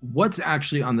 What's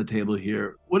actually on the table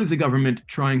here? What is the government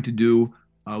trying to do?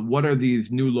 What are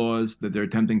these new laws that they're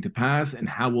attempting to pass, and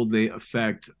how will they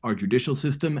affect our judicial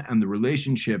system and the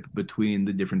relationship between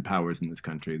the different powers in this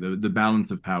country, the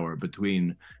balance of power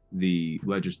between the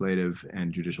legislative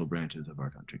and judicial branches of our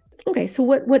country? Okay, so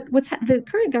what's the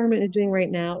current government is doing right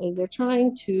now is they're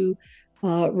trying to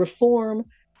reform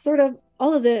sort of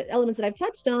all of the elements that I've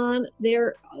touched on.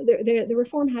 The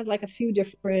reform has like a few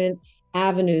different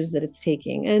avenues that it's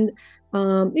taking, and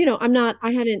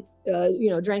I haven't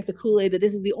drank the Kool-Aid that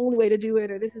this is the only way to do it,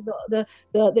 or this is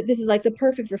this is like the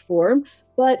perfect reform.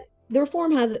 But the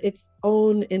reform has its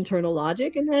own internal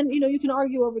logic, and then you can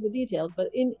argue over the details. But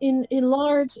in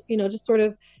large, just sort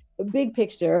of a big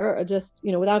picture, just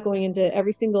without going into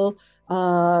every single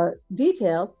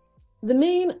detail, the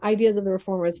main ideas of the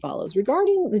reform are as follows.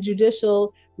 Regarding the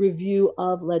judicial review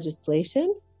of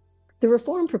legislation, the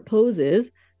reform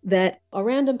proposes that a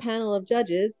random panel of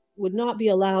judges would not be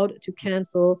allowed to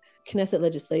cancel Knesset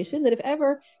legislation, that if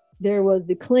ever there was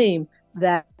the claim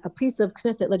that a piece of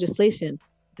Knesset legislation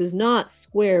does not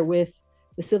square with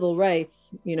the civil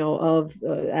rights,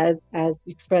 as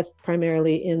expressed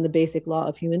primarily in the basic law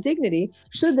of human dignity,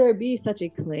 should there be such a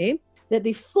claim, that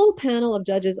the full panel of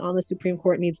judges on the Supreme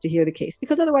Court needs to hear the case.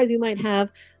 Because otherwise you might have,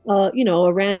 a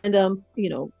random,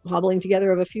 hobbling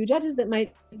together of a few judges that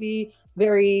might be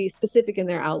very specific in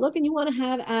their outlook, and you want to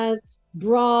have as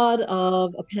broad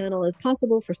of a panel as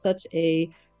possible for such a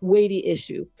weighty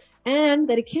issue, and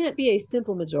that it can't be a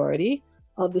simple majority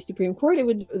of the Supreme Court.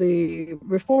 The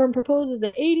reform proposes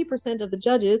that 80% of the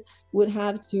judges would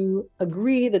have to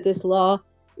agree that this law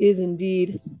is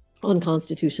indeed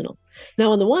unconstitutional.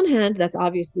 Now, on the one hand, that's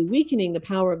obviously weakening the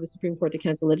power of the Supreme Court to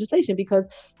cancel legislation, because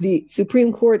the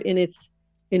Supreme Court in a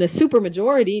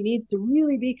supermajority needs to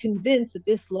really be convinced that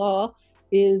this law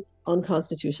is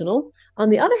unconstitutional. On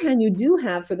the other hand, you do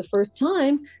have, for the first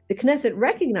time, the Knesset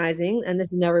recognizing, and this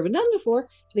has never been done before,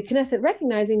 the Knesset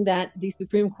recognizing that the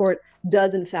Supreme Court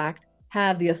does in fact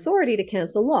have the authority to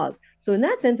cancel laws. So in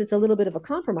that sense, it's a little bit of a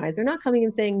compromise. They're not coming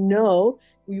and saying, no,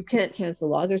 you can't cancel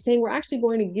laws. They're saying, we're actually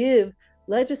going to give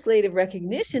legislative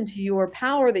recognition to your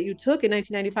power that you took in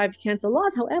 1995 to cancel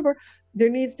laws. However, there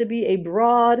needs to be a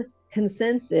broad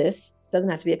consensus. Doesn't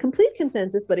have to be a complete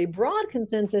consensus, but a broad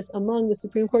consensus among the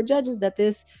Supreme Court judges that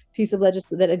this piece of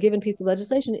that a given piece of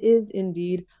legislation is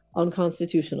indeed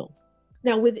unconstitutional.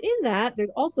 Now, within that,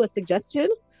 there's also a suggestion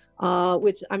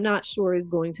which I'm not sure is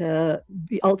going to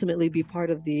ultimately be part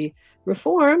of the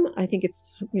reform. I think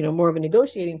it's more of a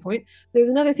negotiating point. There's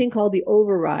another thing called the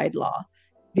override law.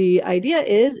 The idea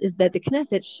is that the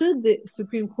Knesset, should the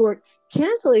Supreme Court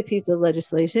cancel a piece of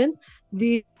legislation,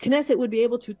 the Knesset would be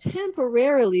able to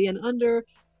temporarily and under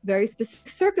very specific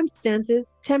circumstances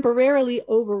temporarily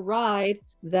override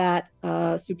that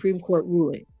Supreme Court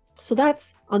ruling. So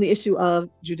that's on the issue of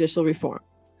judicial reform.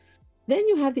 Then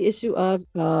you have the issue of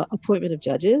appointment of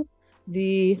judges.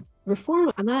 The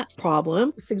reform on that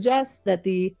problem suggests that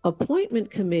the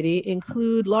appointment committee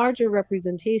include larger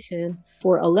representation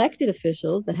for elected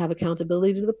officials that have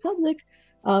accountability to the public,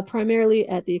 primarily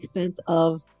at the expense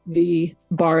of the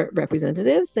bar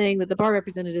representatives, saying that the bar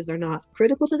representatives are not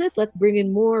critical to this. Let's bring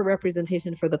in more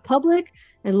representation for the public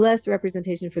and less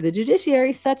representation for the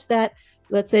judiciary, such that,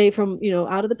 let's say, from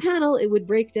out of the panel, it would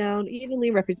break down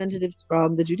evenly representatives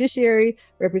from the judiciary,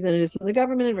 representatives from the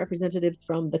government, and representatives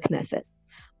from the Knesset.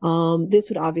 This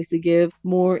would obviously give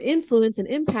more influence and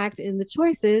impact in the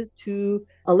choices to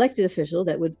elected officials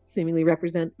that would seemingly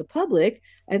represent the public.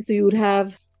 And so you would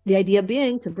have the idea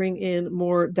being to bring in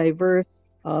more diverse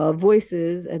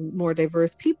voices and more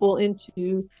diverse people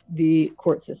into the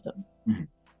court system. Mm-hmm.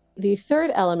 The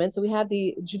third element, so we have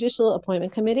the Judicial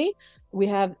Appointment Committee, we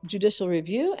have judicial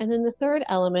review, and then the third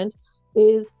element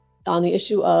is on the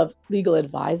issue of legal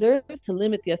advisors, to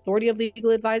limit the authority of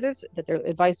legal advisors, that their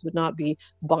advice would not be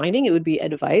binding, it would be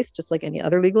advice, just like any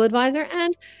other legal advisor,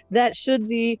 and that should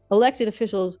the elected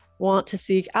officials want to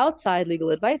seek outside legal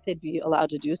advice, they'd be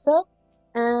allowed to do so.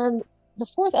 And the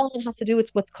fourth element has to do with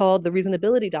what's called the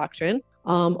reasonability doctrine.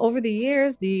 Over the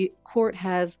years, the court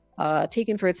has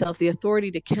taken for itself the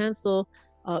authority to cancel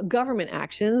government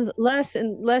actions, less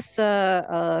and less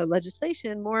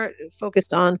legislation, more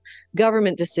focused on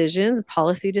government decisions,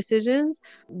 policy decisions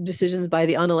by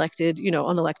the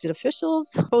unelected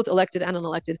officials, both elected and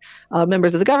unelected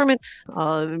members of the government,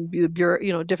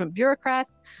 different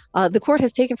bureaucrats. The court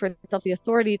has taken for itself the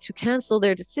authority to cancel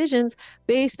their decisions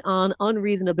based on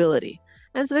unreasonability.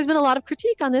 And so there's been a lot of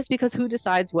critique on this, because who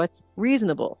decides what's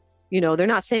reasonable? They're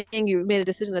not saying you made a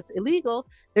decision that's illegal.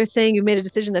 They're saying you made a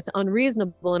decision that's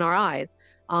unreasonable in our eyes.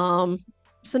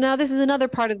 So now this is another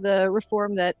part of the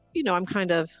reform that, I'm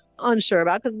kind of unsure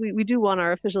about, because we do want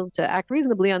our officials to act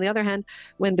reasonably. On the other hand,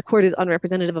 when the court is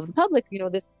unrepresentative of the public,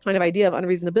 this kind of idea of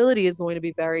unreasonability is going to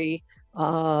be very,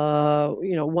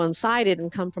 one-sided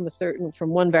and come from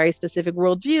one very specific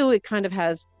worldview.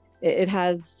 It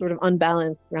has sort of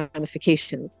unbalanced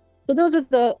ramifications. So those are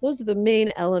the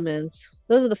main elements.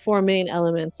 Those are the four main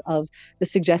elements of the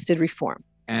suggested reform.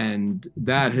 And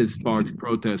that has sparked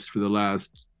protests for the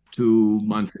last 2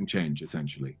 months and change,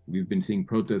 essentially. We've been seeing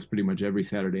protests pretty much every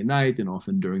Saturday night and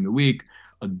often during the week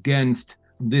against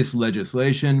this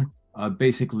legislation.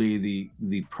 Basically,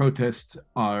 the protests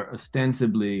are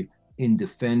ostensibly in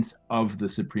defense of the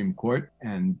Supreme Court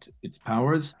and its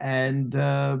powers. And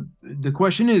the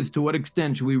question is, to what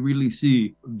extent should we really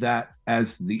see that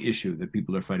as the issue that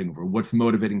people are fighting over? What's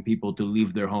motivating people to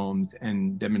leave their homes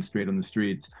and demonstrate on the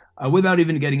streets, without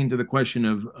even getting into the question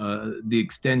of the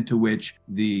extent to which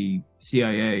the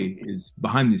CIA is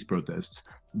behind these protests.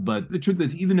 But the truth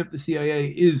is, even if the CIA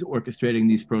is orchestrating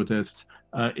these protests,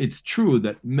 it's true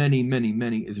that many, many,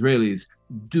 many Israelis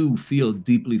do feel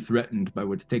deeply threatened by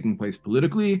what's taking place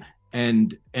politically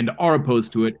and are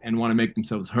opposed to it and want to make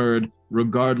themselves heard,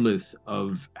 regardless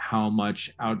of how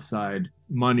much outside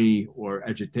money or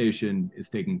agitation is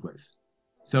taking place.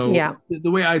 So yeah.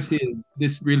 The way I see it,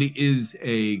 this really is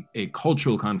a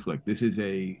cultural conflict. This is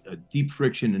a deep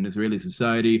friction in Israeli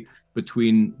society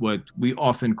between what we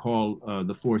often call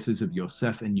the forces of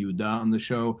Yosef and Yehuda on the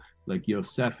show. Like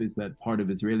Yosef is that part of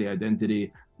Israeli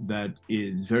identity that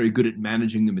is very good at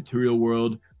managing the material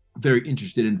world, very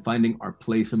interested in finding our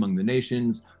place among the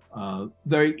nations,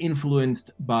 very influenced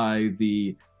by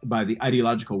the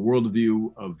ideological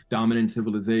worldview of dominant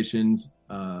civilizations.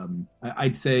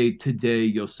 I'd say today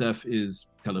Yosef is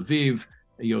Tel Aviv.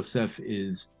 Yosef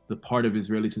is the part of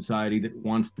Israeli society that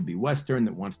wants to be Western,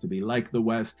 that wants to be like the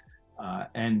West.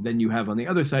 And then you have on the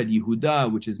other side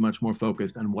Yehuda, which is much more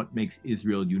focused on what makes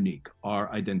Israel unique,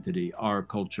 our identity, our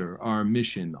culture, our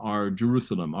mission, our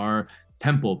Jerusalem, our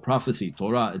temple, prophecy,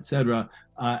 Torah, etc.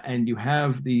 And you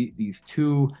have these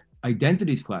two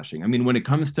identities clashing. I mean, when it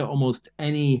comes to almost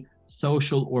any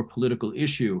social or political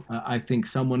issue, I think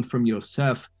someone from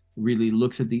Yosef really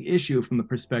looks at the issue from the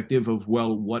perspective of,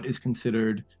 well, what is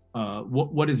considered,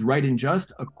 what is right and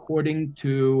just according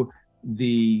to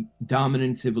the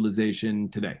dominant civilization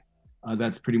today.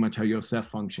 That's pretty much how Yosef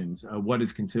functions. What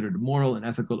is considered moral and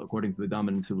ethical according to the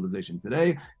dominant civilization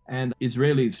today, and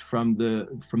Israelis from the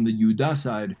Yehuda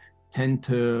side tend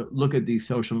to look at these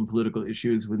social and political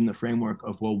issues within the framework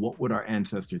of, well, what would our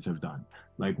ancestors have done?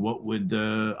 Like, what would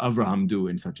Avraham do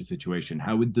in such a situation?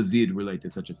 How would David relate to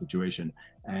such a situation?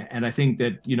 And I think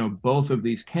that, both of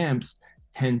these camps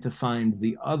tend to find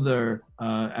the other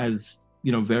as,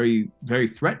 very, very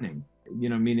threatening,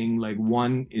 meaning like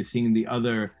one is seeing the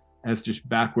other as just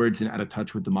backwards and out of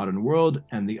touch with the modern world,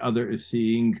 and the other is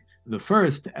seeing the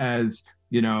first as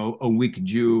a weak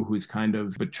Jew who's kind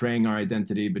of betraying our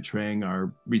identity, betraying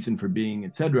our reason for being,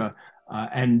 etc.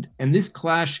 And this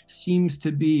clash seems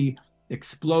to be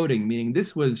exploding, meaning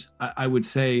this was, I would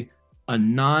say, a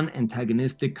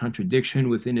non-antagonistic contradiction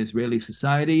within Israeli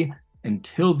society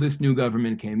until this new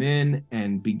government came in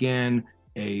and began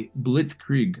a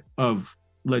blitzkrieg of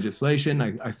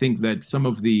legislation. I think that some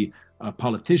of the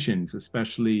politicians,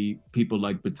 especially people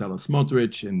like Bezalel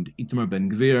Smotrich and Itamar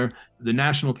Ben-Gvir, the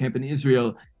national camp in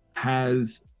Israel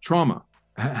has trauma,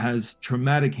 has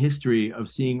traumatic history of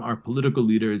seeing our political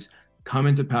leaders come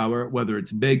into power, whether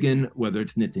it's Begin, whether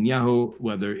it's Netanyahu,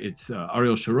 whether it's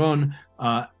Ariel Sharon,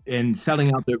 and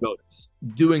selling out their voters,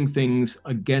 doing things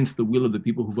against the will of the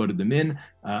people who voted them in.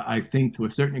 I think to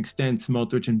a certain extent,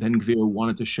 Smotrich and Ben-Gvir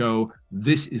wanted to show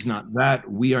this is not that,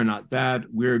 we are not that,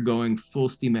 we're going full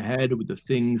steam ahead with the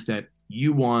things that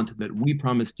you want, that we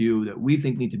promised you, that we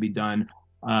think need to be done.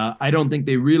 I don't think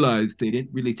they realized they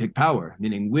didn't really take power,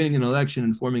 meaning winning an election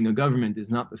and forming a government is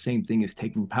not the same thing as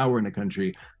taking power in a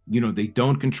country. They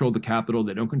don't control the capital,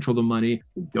 they don't control the money,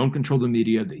 they don't control the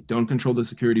media, they don't control the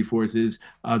security forces,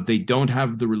 they don't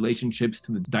have the relationships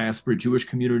to the diaspora Jewish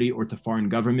community or to foreign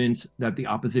governments that the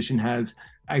opposition has.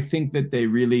 I think that they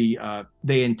really,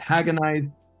 they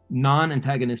antagonized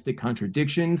non-antagonistic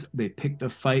contradictions. They picked a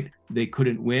fight they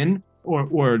couldn't win,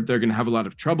 or they're going to have a lot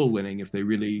of trouble winning if they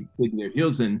really dig their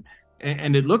heels in.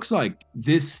 And it looks like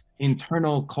this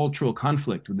internal cultural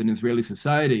conflict within Israeli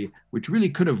society, which really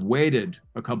could have waited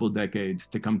a couple of decades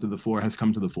to come to the fore, has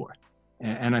come to the fore.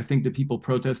 And I think the people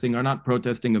protesting are not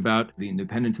protesting about the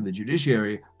independence of the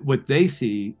judiciary. What they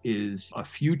see is a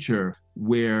future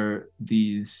where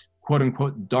these quote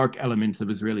unquote dark elements of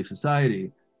Israeli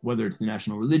society, whether it's the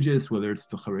national religious, whether it's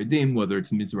the Haredim, whether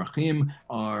it's Mizrahim,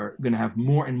 are going to have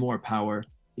more and more power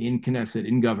in Knesset,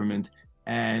 in government.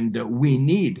 And we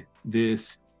need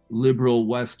this liberal,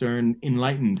 Western,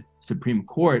 enlightened Supreme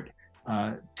Court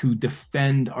to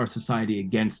defend our society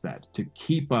against that, to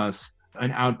keep us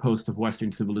an outpost of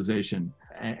Western civilization.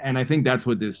 And I think that's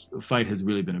what this fight has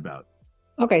really been about.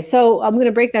 Okay, so I'm going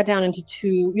to break that down into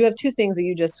two. You have two things that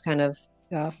you just kind of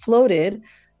floated.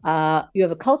 You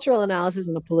have a cultural analysis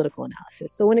and a political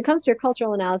analysis. So when it comes to your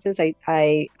cultural analysis,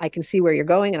 I can see where you're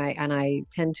going, and I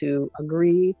tend to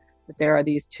agree that there are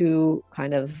these two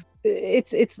kind of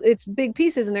it's big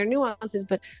pieces and there are nuances,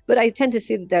 but I tend to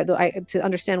see that to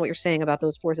understand what you're saying about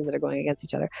those forces that are going against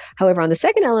each other. However, on the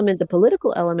second element, the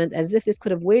political element, as if this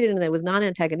could have waited and it was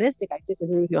non-antagonistic, I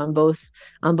disagree with you on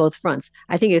both fronts.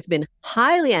 I think it's been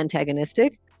highly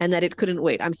antagonistic, and that it couldn't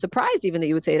wait. I'm surprised even that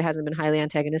you would say it hasn't been highly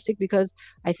antagonistic, because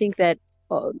I think that,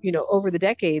 over the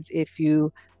decades, if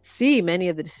you see many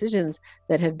of the decisions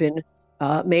that have been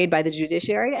made by the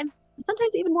judiciary, and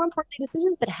sometimes even more importantly,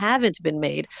 decisions that haven't been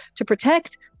made to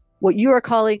protect what you are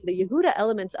calling the Yehuda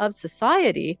elements of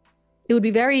society, it would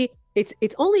be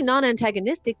it's only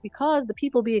non-antagonistic because the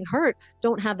people being hurt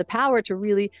don't have the power to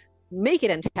really make it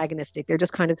antagonistic. They're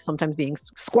just kind of sometimes being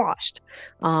squashed.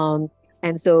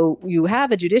 And so you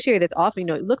have a judiciary that's often,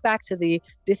 look back to the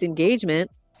disengagement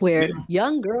where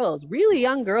young girls, really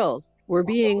young girls, were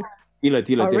being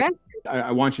arrested.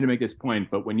 I want you to make this point,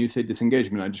 but when you say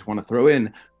disengagement, I just want to throw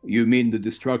in, you mean the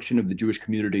destruction of the Jewish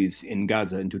communities in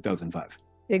Gaza in 2005.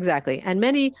 Exactly. And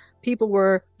many people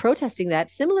were protesting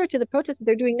that, similar to the protests that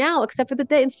they're doing now, except for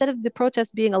that instead of the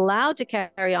protests being allowed to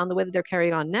carry on the way that they're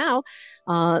carrying on now,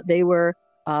 they were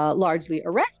largely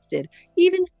arrested.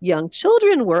 Even young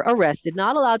children were arrested,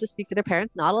 not allowed to speak to their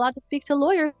parents, not allowed to speak to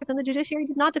lawyers, and the judiciary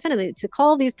did not defend them. To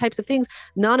call these types of things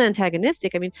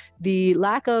non-antagonistic, I mean, the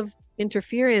lack of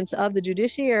interference of the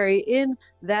judiciary in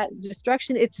that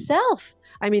destruction itself,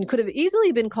 I mean, could have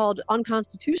easily been called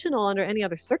unconstitutional under any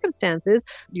other circumstances.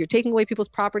 You're taking away people's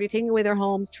property, taking away their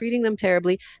homes, treating them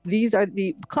terribly. These are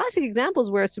the classic examples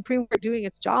where a Supreme Court doing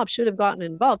its job should have gotten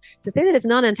involved. To say that it's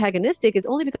non-antagonistic is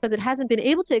only because it hasn't been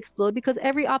able to explode, because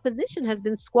every opposition has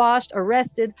been squashed,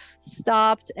 arrested,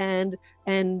 stopped, and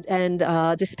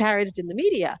disparaged in the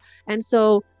media. And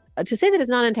so to say that it's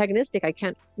non-antagonistic, I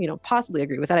can't, possibly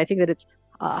agree with that. I think that it's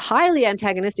a highly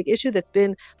antagonistic issue that's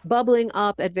been bubbling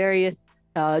up at various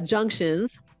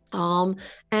junctions.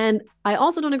 And I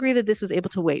also don't agree that this was able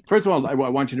to wait. First of all, I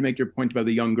want you to make your point about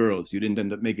the young girls. You didn't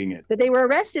end up making it. That they were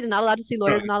arrested and not allowed to see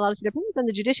lawyers, No, not allowed to see their parents, and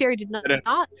the judiciary did not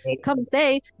well, come and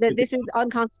say that this is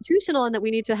unconstitutional and that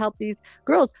we need to help these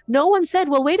girls. No one said,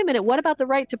 well, wait a minute, what about the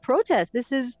right to protest?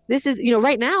 This is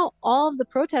right now, all of the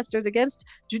protesters against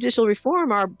judicial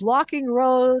reform are blocking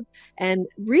roads and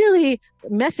really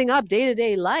messing up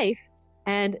day-to-day life.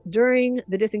 And during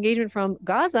the disengagement from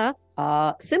Gaza,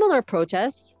 similar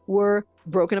protests were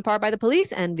broken apart by the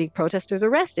police and the protesters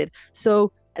arrested.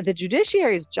 So the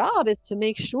judiciary's job is to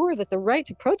make sure that the right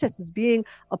to protest is being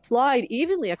applied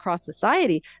evenly across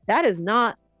society. That is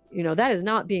not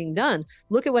being done.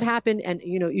 Look at what happened, and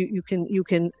you can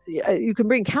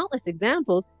bring countless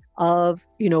examples of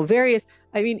various.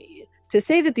 I mean, to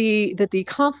say that the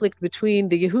conflict between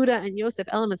the Yehuda and Yosef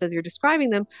elements, as you're describing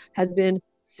them, has been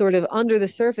sort of under the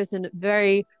surface and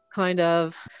very kind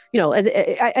of, as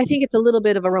I think it's a little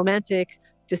bit of a romantic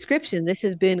description. This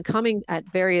has been coming at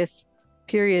various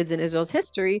periods in Israel's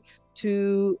history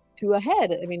to a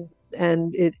head. I mean,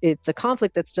 and it's a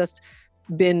conflict that's just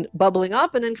been bubbling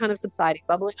up and then kind of subsiding,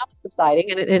 bubbling up and subsiding,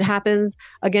 and it happens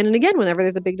again and again whenever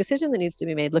there's a big decision that needs to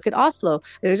be made. Look at Oslo.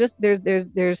 There's it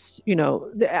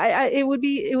would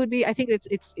be I think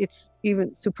it's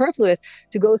even superfluous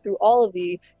to go through all of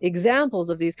the examples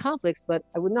of these conflicts, but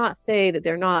I would not say that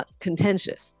they're not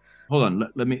contentious. Hold on,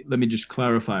 let me just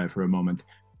clarify for a moment.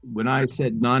 When I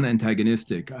said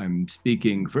non-antagonistic, I'm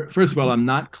speaking, first of all, I'm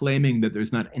not claiming that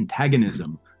there's not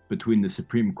antagonism between the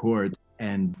Supreme Court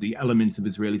and the elements of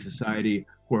Israeli society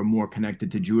who are more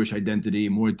connected to Jewish identity,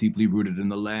 more deeply rooted in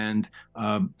the land,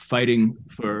 fighting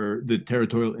for the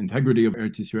territorial integrity of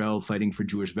Eretz Yisrael, fighting for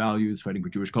Jewish values, fighting for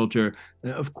Jewish culture.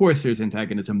 Of course, there's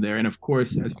antagonism there. And of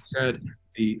course, as you said,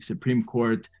 the Supreme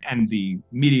Court and the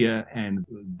media and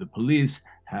the police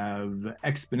have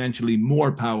exponentially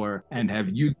more power and have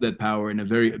used that power in a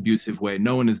very abusive way.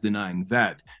 No one is denying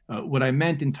that. What I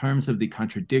meant in terms of the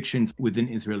contradictions within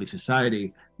Israeli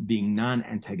society being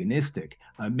non-antagonistic,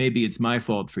 maybe it's my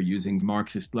fault for using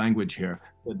Marxist language here,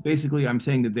 but basically I'm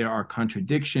saying that there are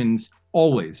contradictions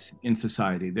always in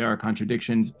society. There are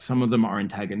contradictions. Some of them are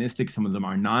antagonistic, some of them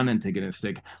are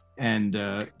non-antagonistic, and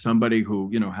somebody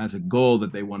who has a goal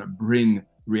that they want to bring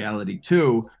reality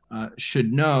to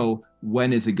should know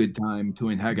when is a good time to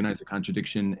antagonize a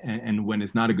contradiction and when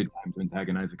is not a good time to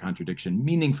antagonize a contradiction.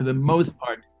 Meaning, for the most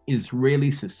part, Israeli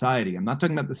society, I'm not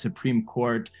talking about the Supreme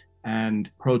Court and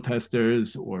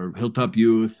protesters or Hilltop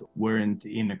youth weren't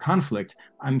in a conflict.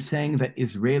 I'm saying that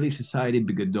Israeli society,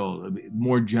 bigadol,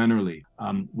 more generally,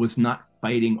 was not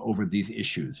fighting over these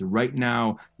issues. Right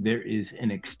now, there is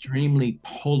an extremely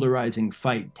polarizing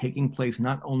fight taking place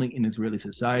not only in Israeli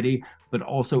society, but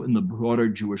also in the broader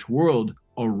Jewish world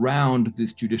around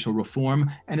this judicial reform.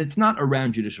 And it's not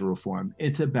around judicial reform.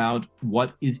 It's about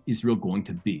what is Israel going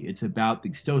to be. It's about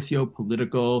the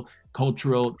socio-political,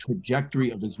 cultural trajectory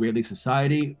of Israeli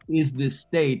society. Is this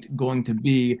state going to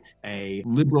be a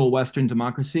liberal Western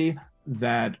democracy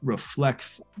that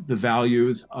reflects the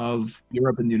values of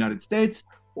Europe and the United States?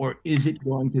 Or is it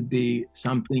going to be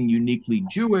something uniquely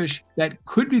Jewish that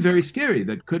could be very scary,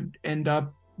 that could end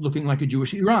up looking like a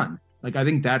Jewish Iran? Like, I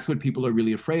think that's what people are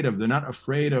really afraid of. They're not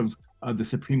afraid of the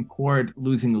Supreme Court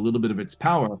losing a little bit of its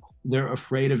power. They're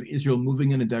afraid of Israel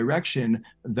moving in a direction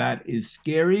that is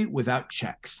scary without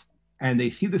checks. And they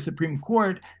see the Supreme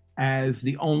Court as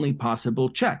the only possible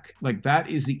check. Like, that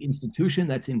is the institution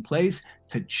that's in place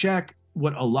to check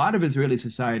what a lot of Israeli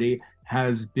society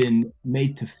has been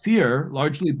made to fear,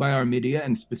 largely by our media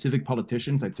and specific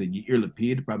politicians. I'd say Yair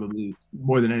Lapid, probably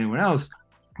more than anyone else,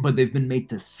 but they've been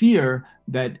made to fear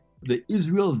that the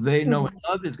Israel they know and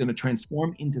love is going to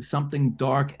transform into something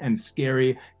dark and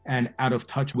scary and out of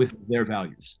touch with their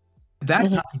values. That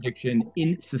contradiction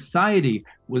in society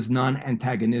was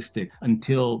non-antagonistic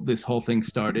until this whole thing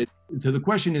started. So the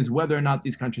question is whether or not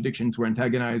these contradictions were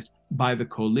antagonized by the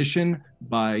coalition,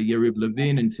 by Yariv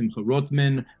Levin and Simcha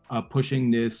Rotman pushing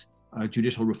this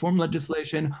judicial reform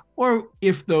legislation, or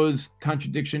if those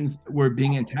contradictions were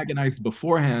being antagonized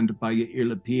beforehand by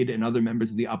Yair Lapid and other members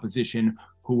of the opposition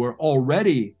who were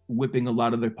already whipping a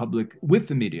lot of the public, with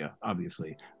the media,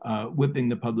 obviously, whipping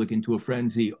the public into a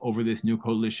frenzy over this new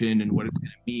coalition and what it's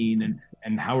going to mean,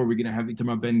 and how are we going to have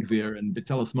Itamar Ben-Gvir and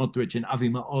Bezalel Smotrich and Avi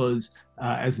Maoz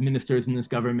as ministers in this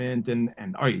government, and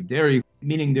Aryeh Deri,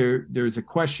 meaning there's a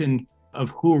question of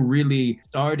who really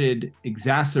started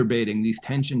exacerbating these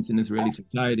tensions in Israeli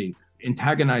society,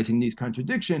 antagonizing these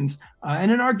contradictions,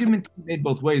 and an argument can be made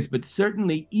both ways. But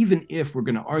certainly, even if we're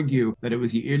going to argue that it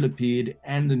was Yair Lapid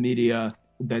and the media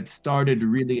that started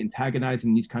really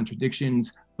antagonizing these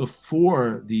contradictions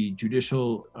before the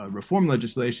judicial reform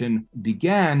legislation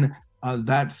began,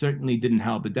 that certainly didn't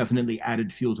help. It definitely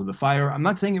added fuel to the fire. I'm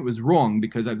not saying it was wrong,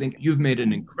 because I think you've made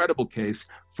an incredible case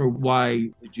for why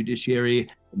the judiciary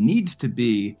needs to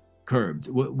be curbed.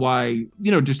 Why,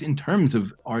 just in terms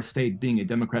of our state being a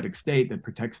democratic state that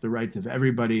protects the rights of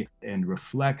everybody and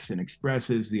reflects and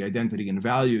expresses the identity and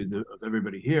values of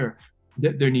everybody here,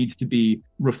 that there needs to be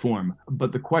reform.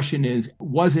 But the question is,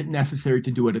 was it necessary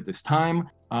to do it at this time?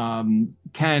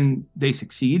 Can they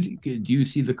succeed? Do you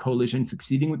see the coalition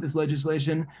succeeding with this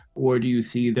legislation, or do you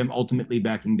see them ultimately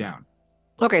backing down?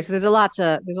 Okay, so there's a lot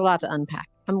to unpack.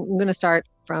 I'm going to start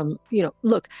from,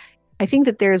 look, I think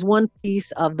that there's one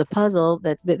piece of the puzzle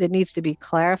that needs to be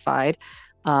clarified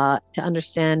to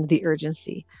understand the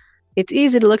urgency. It's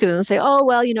easy to look at it and say, oh,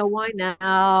 well, why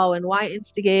now and why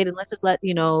instigate, and let's just let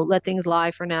things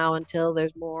lie for now until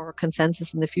there's more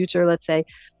consensus in the future, let's say.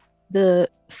 The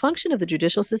function of the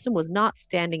judicial system was not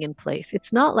standing in place.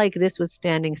 It's not like this was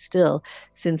standing still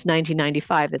since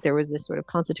 1995, that there was this sort of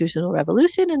constitutional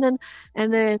revolution, and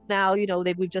then now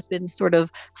we've just been sort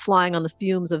of flying on the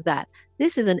fumes of that.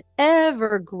 This is an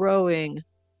ever growing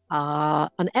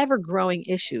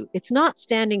issue. It's not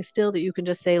standing still that you can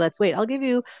just say, let's wait. I'll give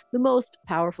you the most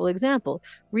powerful example.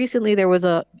 Recently, there was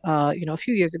a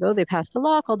few years ago, they passed a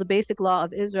law called the Basic Law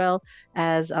of Israel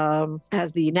as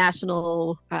the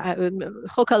national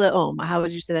Chok HaLeom. How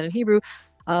would you say that in Hebrew?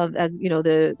 As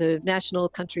the national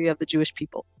country of the Jewish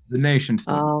people. The nation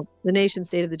state. The nation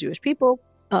state of the Jewish people.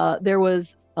 There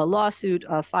was a lawsuit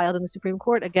filed in the Supreme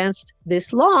Court against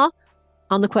this law,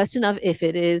 on the question of if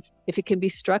it can be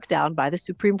struck down by the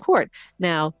Supreme Court.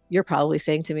 Now, you're probably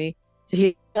saying to me,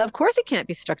 of course it can't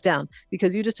be struck down,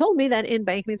 because you just told me that in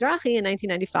Bank Mizrahi in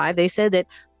 1995, they said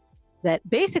that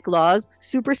basic laws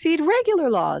supersede regular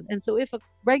laws. And so if a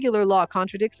regular law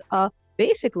contradicts a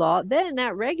basic law, then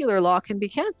that regular law can be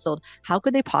canceled. How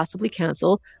could they possibly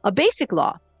cancel a basic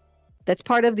law that's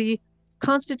part of the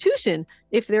Constitution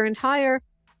if their entire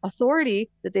authority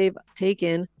that they've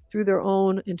taken through their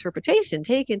own interpretation,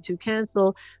 taken to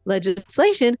cancel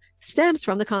legislation, stems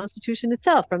from the Constitution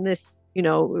itself, from this,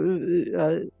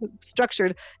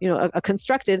 structured, a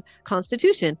constructed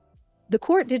Constitution? The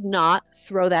court did not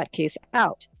throw that case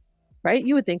out, right?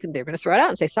 You would think they're going to throw it out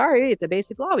and say, sorry, it's a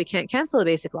basic law. We can't cancel a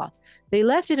basic law. They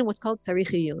left it in what's called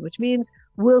tzarich iyun, which means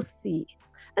we'll see.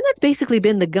 And that's basically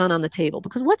been the gun on the table,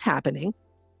 because what's happening?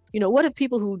 What if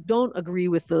people who don't agree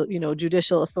with the,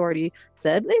 judicial authority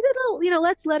said, oh,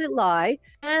 let's let it lie.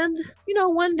 And,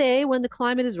 one day when the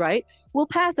climate is right, we'll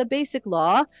pass a basic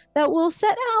law that will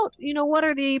set out, what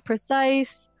are the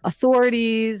precise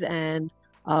authorities and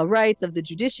rights of the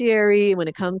judiciary when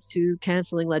it comes to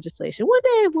canceling legislation. One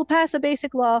day we'll pass a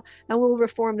basic law and we'll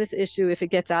reform this issue if it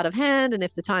gets out of hand and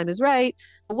if the time is right.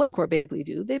 What court basically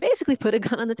do? They basically put a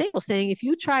gun on the table saying, if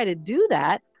you try to do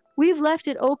that, we've left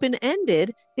it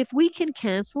open-ended if we can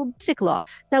cancel basic law.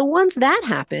 Now, once that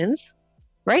happens,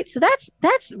 right? So that's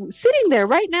sitting there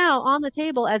right now on the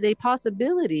table as a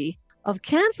possibility of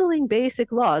canceling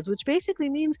basic laws, which basically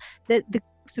means that the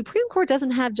Supreme Court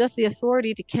doesn't have just the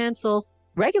authority to cancel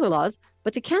regular laws,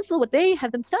 but to cancel what they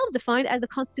have themselves defined as the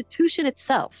Constitution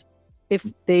itself, if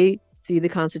they see the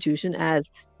Constitution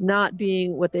as not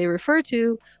being what they refer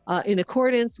to in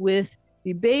accordance with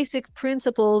the basic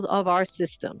principles of our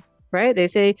system, right? They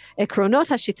say ekronot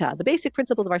hashita, the basic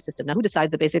principles of our system. Now, who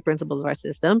decides the basic principles of our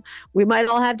system? We might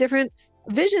all have different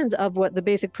visions of what the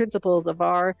basic principles of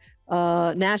our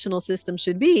national system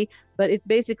should be, but it's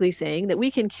basically saying that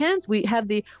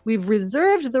we've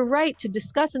reserved the right to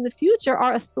discuss in the future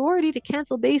our authority to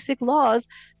cancel basic laws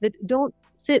that don't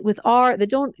sit with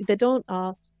that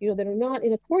are not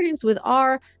in accordance with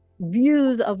our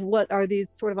views of what are these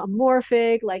sort of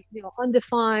amorphic,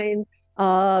 undefined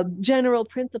general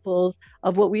principles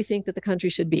of what we think that the country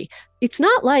should be. It's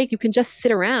not like you can just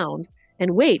sit around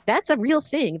and wait. That's a real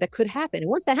thing that could happen. And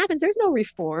once that happens, there's no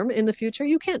reform in the future.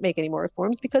 You can't make any more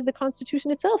reforms because the Constitution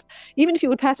itself, even if you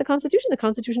would pass a Constitution, the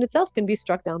Constitution itself can be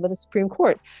struck down by the Supreme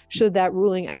Court should that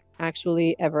ruling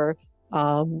actually ever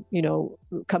come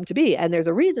to be. And there's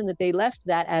a reason that they left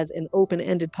that as an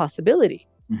open-ended possibility.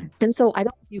 Mm-hmm. And so I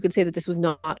don't think you can say that this was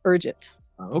not urgent.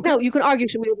 Okay. Now, you can argue,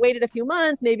 should we have waited a few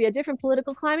months, maybe a different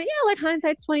political climate? Yeah, like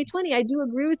hindsight's 2020. I do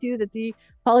agree with you that the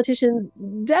politicians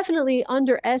definitely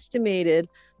underestimated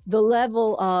the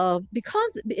level of,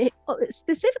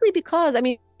 specifically because, I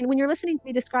mean, when you're listening to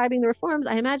me describing the reforms,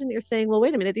 I imagine that you're saying, well,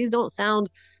 wait a minute, these don't sound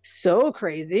so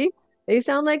crazy. They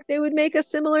sound like they would make us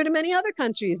similar to many other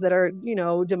countries that are,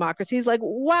 democracies. Like,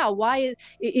 wow, why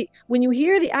when you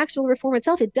hear the actual reform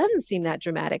itself, it doesn't seem that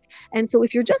dramatic. And so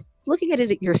if you're just looking at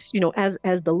it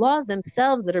as the laws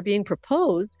themselves that are being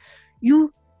proposed,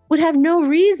 you would have no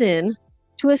reason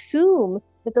to assume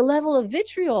that the level of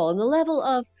vitriol and the level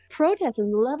of protest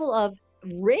and the level of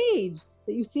rage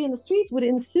that you see in the streets would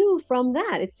ensue from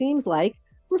that. It seems like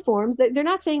reforms that they're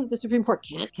not saying that the Supreme Court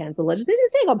can't cancel legislation.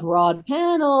 They're saying a broad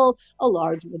panel, a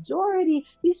large majority.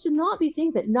 These should not be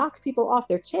things that knock people off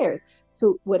their chairs.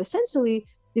 So what essentially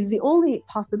is the only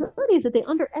possibility is that they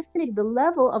underestimated the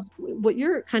level of what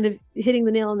you're kind of hitting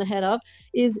the nail on the head of,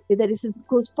 is that this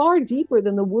goes far deeper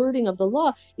than the wording of the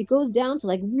law. It goes down to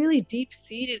like really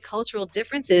deep-seated cultural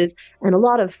differences and a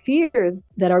lot of fears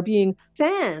that are being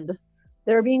fanned. And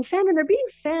they're being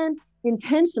fanned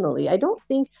intentionally. I don't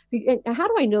think, and how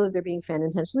do I know that they're being fanned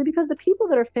intentionally? Because the people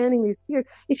that are fanning these fears,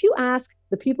 if you ask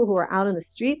the people who are out in the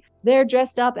street, they're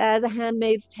dressed up as a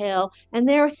Handmaid's Tale, and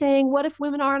they're saying, what if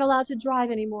women aren't allowed to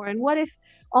drive anymore? And what if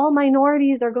all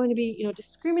minorities are going to be,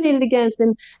 discriminated against,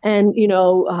 and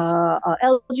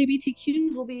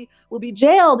LGBTQs will be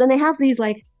jailed? And they have these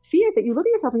like fears that you look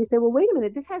at yourself and you say, well, wait a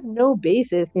minute, this has no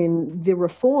basis in the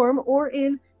reform or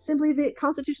in simply the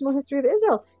constitutional history of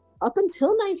Israel. Up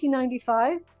until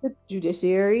 1995, the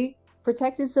judiciary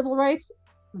protected civil rights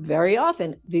very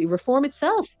often. The reform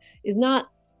itself is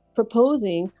not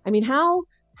proposing. I mean, how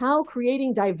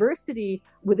creating diversity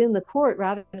within the court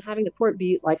rather than having the court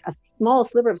be like a small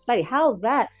sliver of society, how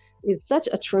that is such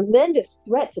a tremendous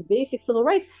threat to basic civil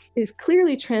rights is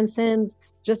clearly transcends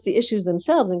just the issues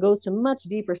themselves and goes to much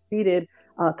deeper seated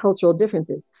cultural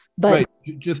differences. But right.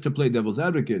 Just to play devil's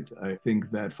advocate, I think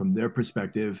that from their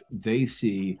perspective, they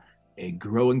see a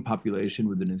growing population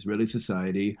within Israeli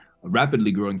society, a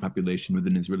rapidly growing population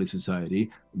within Israeli society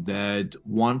that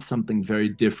wants something very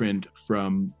different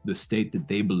from the state that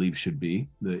they believe should be,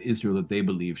 the Israel that they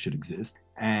believe should exist.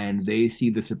 And they see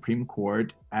the Supreme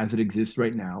Court as it exists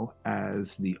right now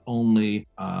as the only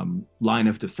line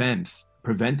of defense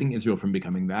preventing Israel from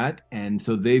becoming that. And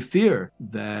so they fear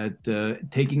that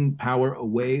taking power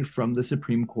away from the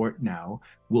Supreme Court now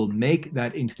will make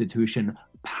that institution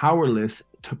powerless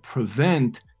to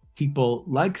prevent people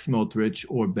like Smotrich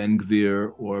or Ben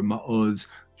Gvir or Maoz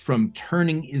from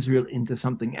turning Israel into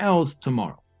something else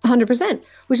tomorrow. 100%,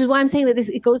 which is why I'm saying that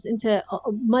it goes into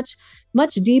a much,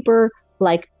 much deeper,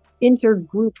 like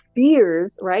intergroup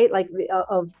fears, right? Like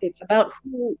it's about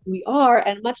who we are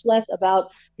and much less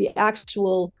about the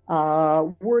actual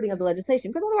wording of the legislation.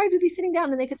 Because otherwise we'd be sitting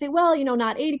down and they could say, well,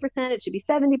 not 80%, it should be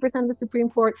 70% of the Supreme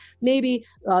Court. Maybe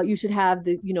you should have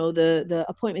the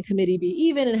appointment committee be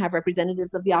even and have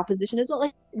representatives of the opposition as well.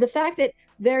 Like the fact that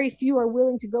very few are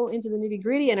willing to go into the nitty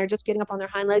gritty and are just getting up on their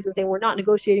hind legs and saying, we're not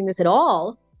negotiating this at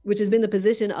all, which has been the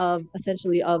position of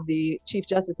essentially of the Chief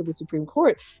Justice of the Supreme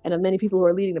Court and of many people who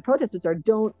are leading the protests, which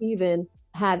don't even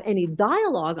have any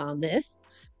dialogue on this,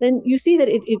 then you see that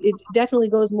it definitely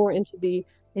goes more into the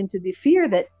fear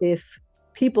that if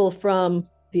people from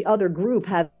the other group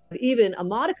have even a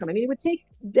modicum, I mean, it would take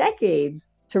decades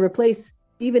to replace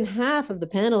even half of the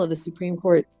panel of the Supreme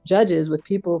Court judges with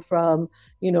people from,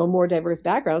 more diverse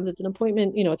backgrounds. It's an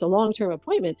appointment, it's a long-term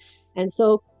appointment. And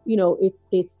so,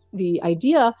 it's the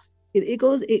idea.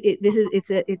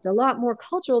 It's a lot more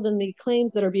cultural than the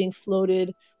claims that are being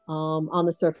floated on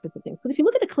the surface of things. Because if you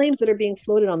look at the claims that are being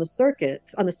floated on the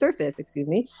surface,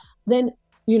 then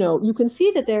you can see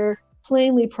that they're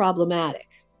plainly problematic.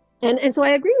 And so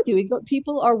I agree with you.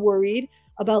 People are worried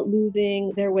about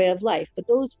losing their way of life, but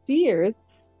those fears,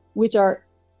 which are,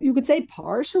 you could say,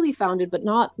 partially founded, but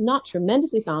not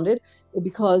tremendously founded,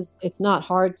 because it's not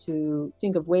hard to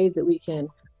think of ways that we can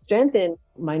strengthen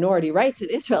minority rights in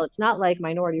Israel. It's not like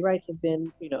minority rights have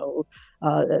been,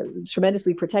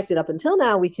 tremendously protected up until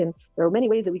now. There are many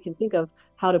ways that we can think of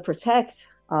how to protect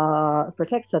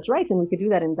such rights, and we could do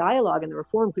that in dialogue. And the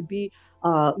reform could be,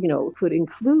 could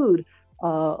include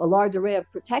a large array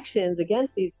of protections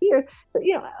against these fears. So,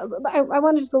 I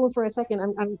want to just go for a second.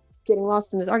 I'm getting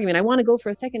lost in this argument. I want to go for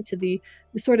a second to the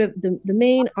sort of the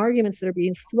main arguments that are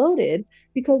being floated,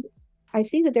 because I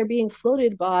think that they're being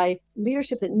floated by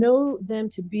leadership that know them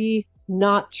to be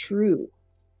not true.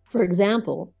 For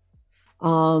example,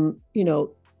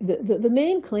 the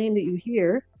main claim that you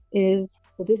hear is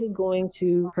that this is going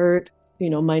to hurt,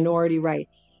 minority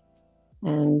rights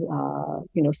and,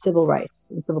 civil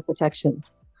rights and civil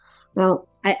protections. Now,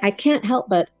 I can't help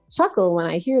but chuckle when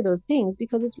I hear those things,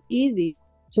 because it's easy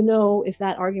to know if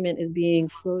that argument is being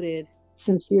floated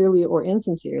sincerely or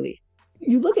insincerely.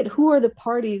 you look at who are the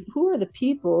parties, who are the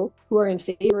people who are in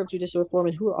favor of judicial reform,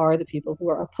 and who are the people who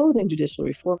are opposing judicial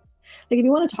reform. Like, if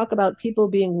you want to talk about people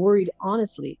being worried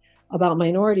honestly about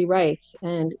minority rights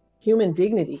and human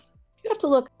dignity, you have to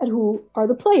look at who are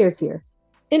the players here.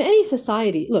 In any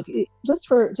society, look,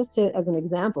 as an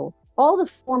example, all the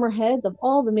former heads of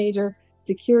all the major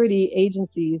security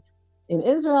agencies in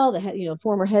Israel,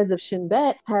 former heads of Shin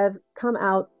Bet, have come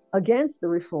out against the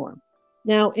reform.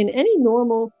 Now, in any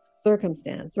normal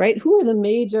circumstance, right? Who are the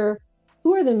major,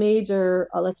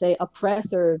 let's say,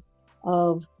 oppressors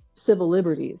of civil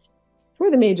liberties? Who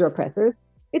are the major oppressors?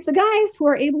 It's the guys who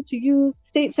are able to use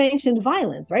state-sanctioned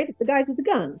violence, right? It's the guys with the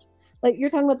guns. Like, you're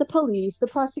talking about the police, the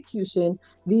prosecution,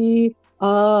 the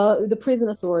prison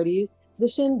authorities, the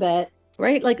Shin Bet,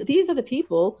 right? Like, these are the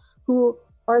people who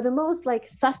are the most like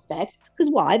suspect,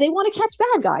 because why? They want to catch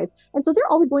bad guys, and so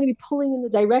they're always going to be pulling in the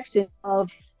direction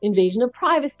of invasion of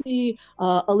privacy,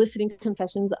 eliciting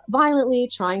confessions violently,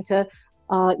 trying to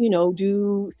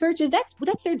do searches. That's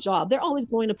their job. They're always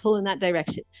going to pull in that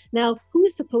direction. Now,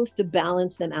 who's supposed to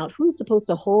balance them out? Who's supposed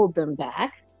to hold them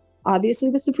back? Obviously,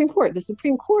 the Supreme Court. The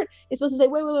Supreme Court is supposed to say,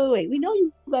 wait. We know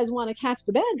you guys want to catch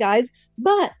the bad guys,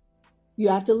 but you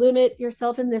have to limit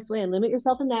yourself in this way and limit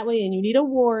yourself in that way, and you need a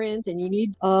warrant, and you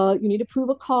need to prove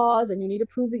a cause, and you need to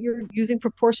prove that you're using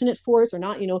proportionate force or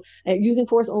not, using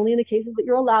force only in the cases that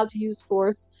you're allowed to use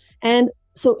force. And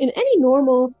so in any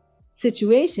normal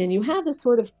situation, you have this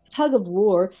sort of tug of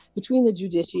war between the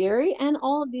judiciary and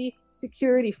all of the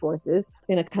security forces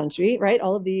in a country, right?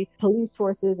 All of the police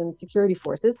forces and security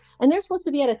forces, and they're supposed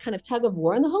to be at a kind of tug of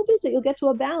war. And the hope is that you'll get to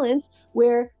a balance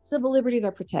where civil liberties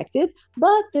are protected,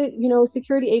 but the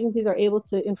security agencies are able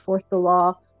to enforce the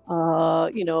law,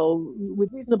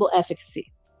 with reasonable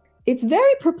efficacy. It's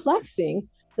very perplexing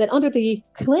that under the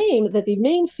claim that the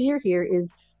main fear here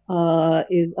is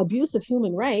abuse of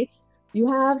human rights,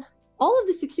 you have all of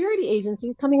the security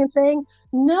agencies coming and saying,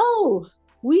 no,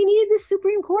 we need the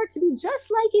Supreme Court to be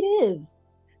just like it is.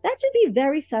 That should be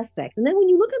very suspect. And then when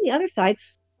you look on the other side,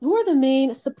 who are the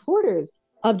main supporters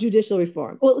of judicial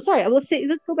reform? Well, sorry,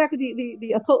 let's go back with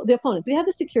the opponents. We have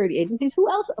the security agencies.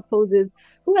 Who else opposes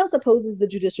the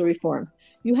judicial reform?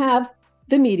 You have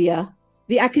the media,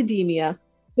 the academia,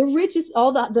 the richest,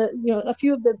 all a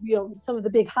few of the, some of the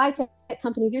big high tech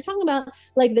companies. You're talking about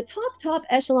like the top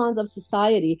echelons of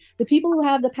society, the people who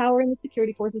have the power in the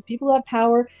security forces, people who have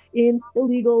power in the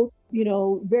legal,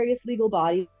 various legal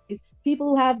bodies,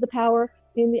 people who have the power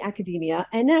in the academia.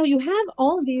 And now you have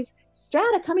all of these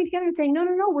strata coming together and saying, no,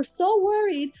 we're so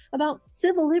worried about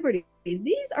civil liberties.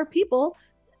 These are people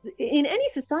in any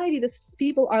society. These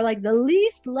people are like the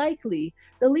least likely.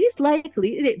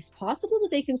 It's possible that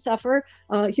they can suffer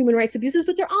human rights abuses,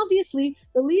 but they're obviously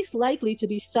the least likely to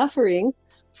be suffering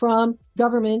from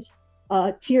government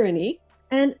tyranny.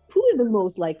 And who is the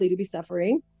most likely to be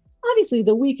suffering? Obviously,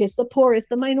 the weakest, the poorest,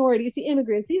 the minorities, the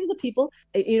immigrants. These are the people.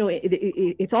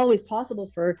 It's always possible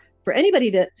for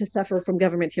anybody to suffer from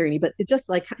government tyranny, but it's just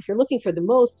like, if you're looking for the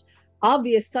most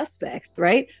obvious suspects,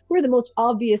 right? Who are the most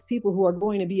obvious people who are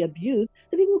going to be abused?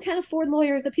 The people who can't afford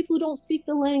lawyers, the people who don't speak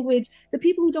the language, the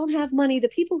people who don't have money, the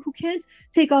people who can't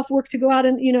take off work to go out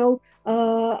and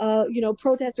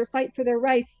protest or fight for their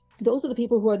rights. Those are the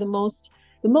people who are the most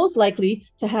likely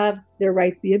to have their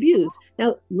rights be abused.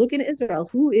 Now, look in Israel.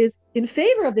 Who is in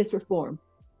favor of this reform?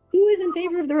 Who is in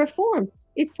favor of the reform?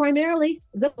 It's primarily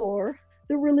the poor,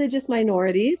 the religious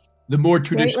minorities, the more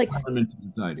traditional elements of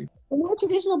society. The more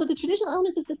traditional, but the traditional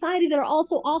elements of society that are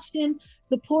also often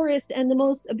the poorest and the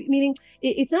most, meaning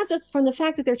it's not just from the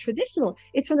fact that they're traditional,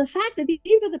 it's from the fact that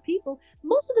these are the people,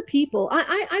 most of the people,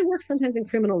 I work sometimes in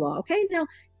criminal law, okay? Now,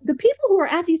 the people who are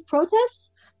at these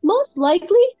protests most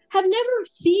likely have never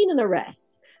seen an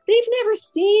arrest. They've never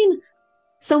seen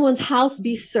someone's house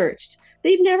be searched.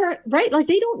 They've never, right? Like,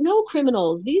 they don't know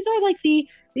criminals. These are like the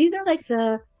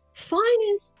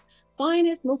finest,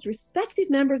 most respected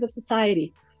members of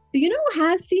society. Do you know who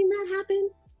has seen that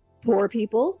happen? Poor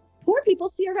people. Poor people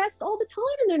see arrests all the time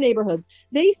in their neighborhoods.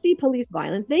 They see police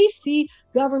violence. They see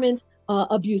government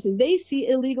abuses. They see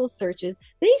illegal searches.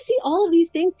 They see all of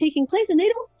these things taking place, and they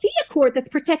don't see a court that's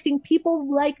protecting people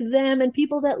like them and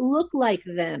people that look like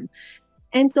them.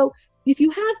 And so if you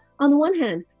have, on the one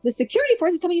hand, the security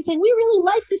forces coming and saying, we really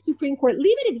like the Supreme Court,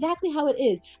 leave it exactly how it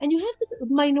is. And you have this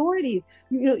minorities,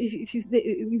 if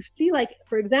you see, like,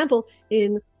 for example,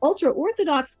 in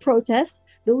ultra-Orthodox protests,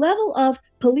 the level of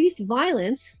police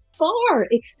violence far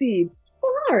exceeds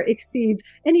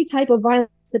any type of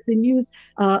violence that's been used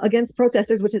against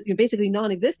protesters, which is basically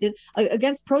non-existent,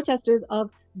 against protesters of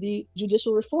the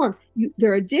judicial reform.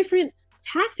 There are different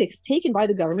tactics taken by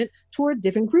the government towards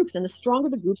different groups. And the stronger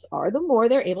the groups are, the more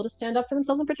they're able to stand up for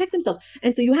themselves and protect themselves.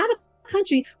 And so you have a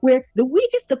country where the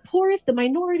weakest, the poorest, the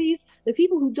minorities, the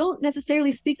people who don't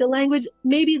necessarily speak the language,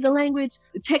 maybe the language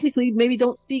technically maybe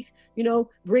don't speak,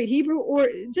 great Hebrew, or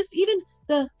just even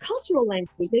the cultural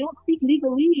language. They don't speak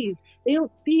legalese. They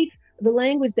don't speak the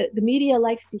language that the media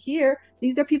likes to hear.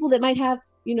 These are people that might have,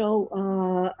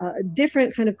 a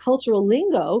different kind of cultural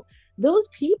lingo. Those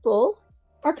people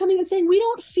are coming and saying, we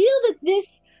don't feel that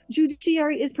this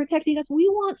judiciary is protecting us. We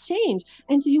want change.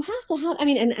 And so you have to have,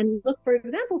 and look, for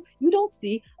example, you don't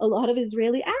see a lot of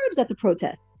Israeli Arabs at the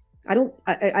protests.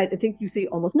 I think you see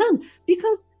almost none,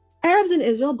 because Arabs in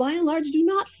Israel, by and large, do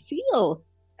not feel,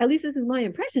 at least this is my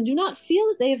impression, do not feel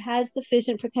that they have had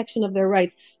sufficient protection of their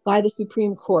rights by the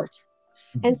Supreme Court.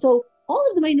 Mm-hmm. And so all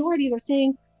of the minorities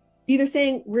are either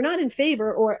saying we're not in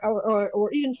favor, or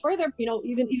even further,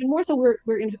 even more so,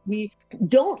 we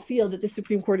don't feel that the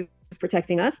Supreme Court is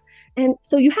protecting us. And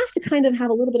so you have to kind of have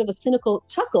a little bit of a cynical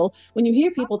chuckle when you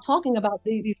hear people talking about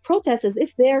these protests as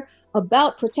if they're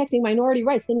about protecting minority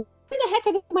rights. Then where the heck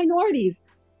are the minorities?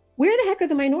 Where the heck are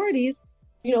the minorities?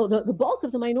 The bulk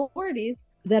of the minorities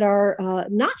that are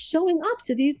not showing up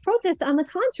to these protests. On the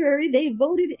contrary, they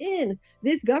voted in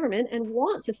this government and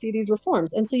want to see these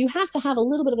reforms. And so you have to have a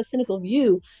little bit of a cynical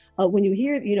view when you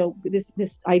hear,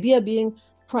 this idea being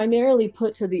primarily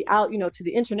put to the to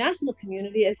the international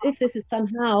community as if this is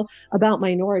somehow about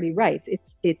minority rights.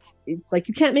 It's like,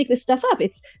 you can't make this stuff up.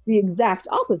 It's the exact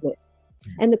opposite.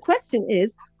 And the question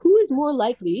is, who is more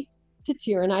likely to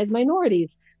tyrannize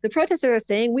minorities? The protesters are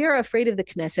saying, we are afraid of the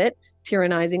Knesset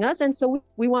tyrannizing us, and so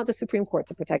we want the Supreme Court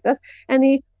to protect us. And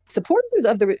the supporters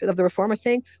of the reform are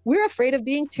saying, we're afraid of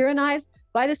being tyrannized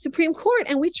by the Supreme Court,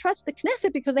 and we trust the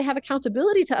Knesset because they have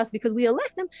accountability to us, because we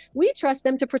elect them. We trust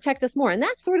them to protect us more. And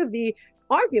that's sort of the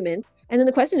argument. And then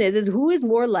the question is who is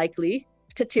more likely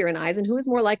to tyrannize and who is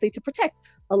more likely to protect?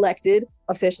 Elected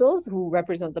officials who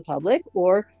represent the public,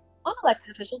 or unelected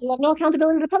officials who have no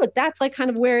accountability to the public? That's like kind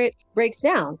of where it breaks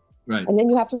down. Right. And then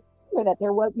you have to remember that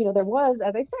there was,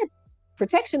 as I said,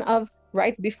 protection of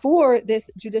rights before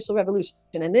this judicial revolution.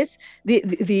 And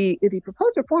the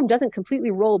proposed reform doesn't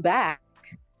completely roll back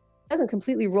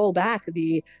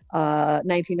the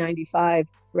 1995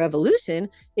 revolution.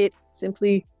 It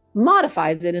simply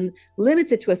modifies it and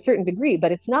limits it to a certain degree.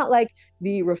 But it's not like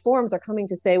the reforms are coming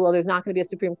to say, well, there's not going to be a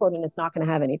Supreme Court and it's not going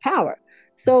to have any power.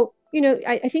 So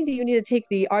I think that you need to take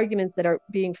the arguments that are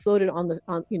being floated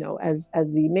as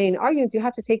the main arguments. You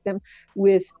have to take them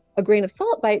with a grain of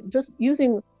salt by just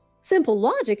using simple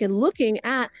logic and looking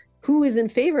at who is in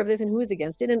favor of this and who is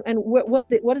against it, and what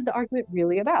is the argument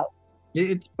really about.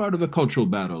 It's part of a cultural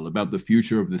battle about the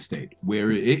future of the state,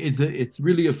 where it's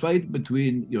really a fight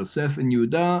between Yosef and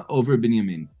Yehuda over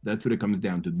Binyamin. That's what it comes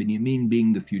down to. Binyamin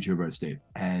being the future of our state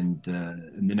and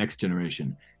the next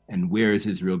generation. And where is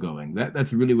Israel going?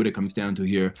 That's really what it comes down to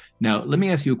here. Now, let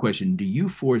me ask you a question. Do you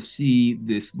foresee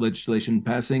this legislation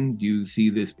passing? Do you see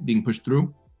this being pushed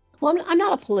through? Well, I'm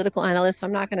not a political analyst, so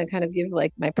I'm not going to kind of give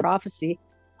like my prophecy.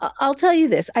 I'll tell you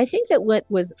this. I think that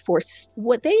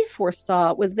what they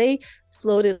foresaw was they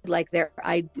floated like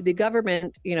the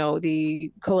government,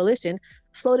 the coalition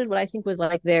floated what I think was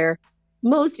like their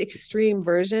most extreme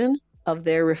version of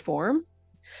their reform.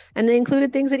 And they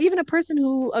included things that even a person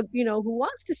who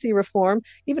wants to see reform,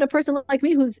 even a person like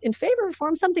me who's in favor of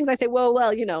reform, some things I say, well,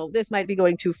 this might be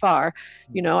going too far.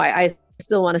 I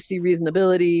still want to see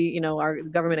reasonability, our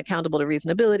government accountable to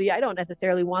reasonability. I don't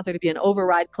necessarily want there to be an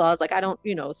override clause. Like, I don't,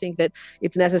 think that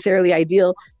it's necessarily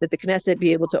ideal that the Knesset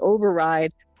be able to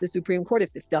override the Supreme Court.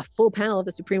 If the full panel of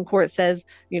the Supreme Court says,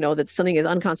 that something is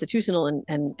unconstitutional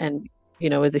and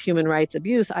is a human rights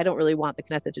abuse, I don't really want the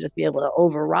Knesset to just be able to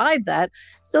override that.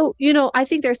 So, I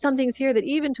think there's some things here that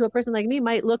even to a person like me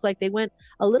might look like they went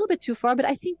a little bit too far, but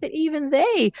I think that even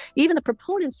the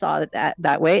proponents saw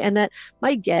that way. And that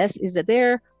my guess is that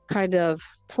their kind of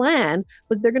plan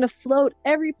was they're going to float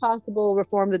every possible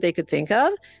reform that they could think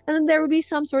of, and then there would be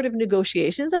some sort of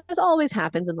negotiations, as always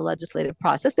happens in the legislative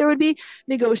process. There would be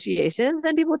negotiations,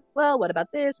 and people would, well, what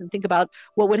about this, and think about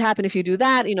what would happen if you do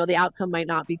that. The outcome might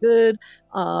not be good.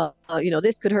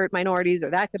 This could hurt minorities, or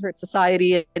that could hurt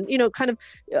society, and kind of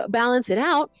balance it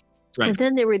out. Right. And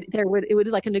then it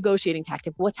was like a negotiating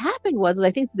tactic. What's happened was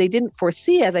I think they didn't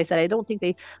foresee, as I said, I don't think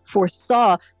they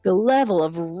foresaw the level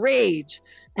of rage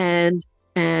and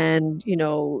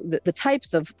the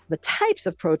types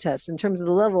of protests in terms of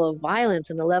the level of violence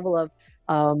and the level of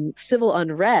civil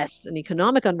unrest and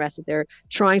economic unrest that they're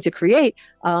trying to create.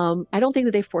 I don't think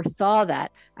that they foresaw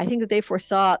that. I think that they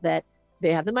foresaw that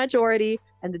they have the majority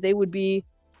and that they would be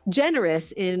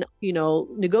generous in,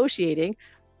 negotiating.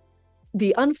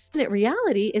 The unfortunate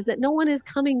reality is that no one is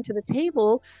coming to the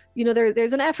table.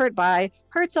 There's an effort by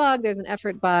Herzog, there's an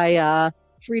effort by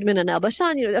Friedman and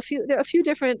El-Bashan. There are a few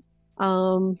different there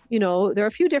are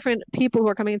a few different people who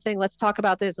are coming and saying, let's talk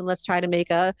about this and let's try to make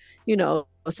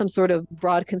some sort of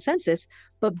broad consensus.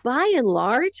 But by and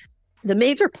large, the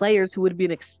major players who would be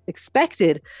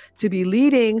expected to be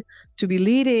leading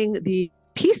the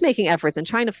peacemaking efforts and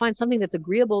trying to find something that's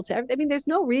agreeable to everything. I mean, there's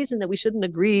no reason that we shouldn't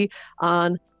agree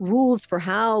on rules for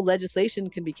how legislation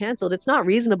can be canceled. It's not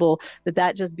reasonable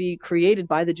that just be created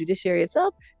by the judiciary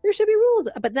itself. There should be rules.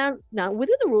 But now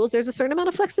within the rules, there's a certain amount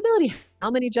of flexibility.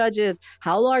 How many judges,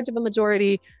 how large of a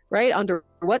majority, right? Under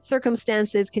what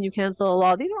circumstances can you cancel a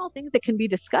law? These are all things that can be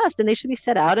discussed and they should be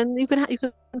set out and you can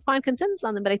find consensus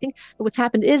on them. But I think what's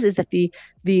happened is that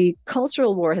the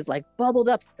cultural war has like bubbled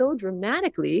up so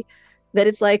dramatically that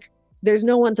it's like there's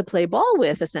no one to play ball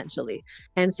with, essentially.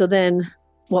 And so then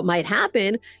what might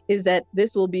happen is that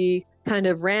this will be kind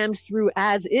of rammed through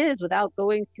as is without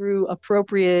going through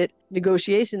appropriate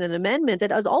negotiation and amendment that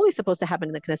is always supposed to happen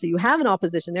in the Knesset. You have an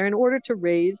opposition there in order to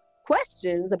raise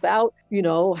questions about,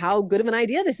 how good of an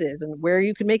idea this is and where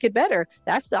you can make it better.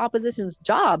 That's the opposition's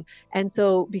job. And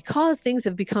so because things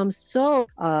have become so,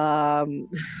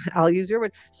 I'll use your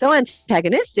word, so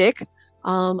antagonistic,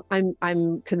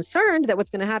 I'm concerned that what's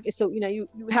going to happen. So, you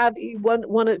have you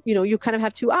kind of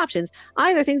have two options.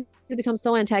 Either things become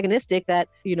so antagonistic that,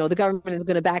 the government is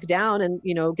going to back down and,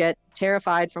 get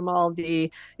terrified from all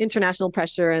the international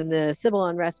pressure and the civil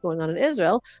unrest going on in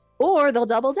Israel, or they'll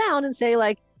double down and say,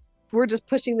 like, we're just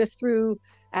pushing this through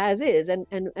as is.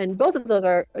 And both of those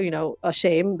are, a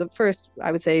shame. The first,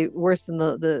 I would say, worse than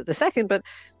the second, but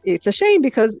it's a shame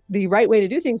because the right way to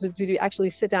do things would be to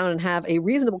actually sit down and have a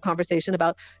reasonable conversation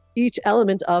about each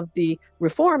element of the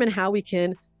reform and how we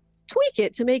can tweak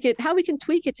it to make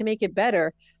it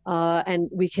better. And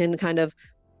we can kind of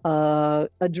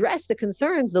address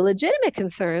the legitimate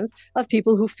concerns of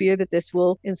people who fear that this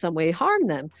will in some way harm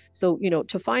them. So,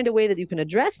 to find a way that you can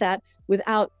address that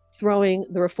without throwing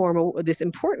this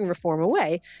important reform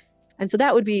away. And so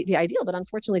that would be the ideal. But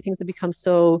unfortunately, things have become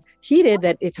so heated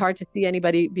that it's hard to see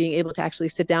anybody being able to actually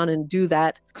sit down and do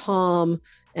that calm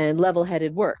and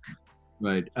level-headed work.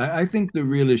 Right. I think the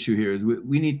real issue here is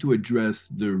we need to address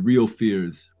the real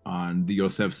fears on the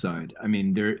Yosef side. I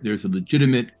mean, there's a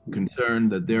legitimate concern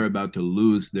that they're about to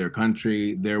lose their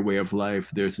country, their way of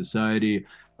life, their society.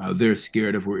 They're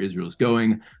scared of where Israel's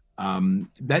going.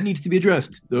 That needs to be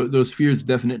addressed. Those fears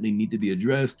definitely need to be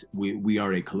addressed. We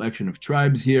are a collection of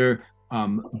tribes here.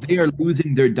 They are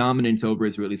losing their dominance over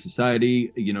Israeli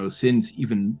society, since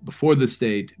even before the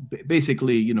state.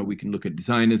 Basically, we can look at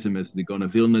Zionism as the Gaon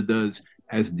of Vilna does,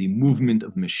 as the movement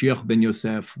of Mashiach ben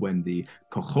Yosef, when the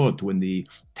kochot, when the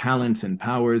talents and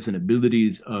powers and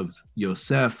abilities of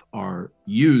Yosef are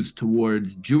used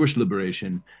towards Jewish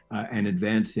liberation and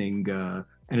advancing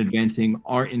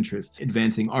our interests,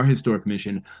 advancing our historic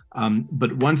mission.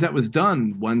 But once that was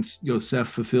done, once Yosef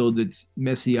fulfilled its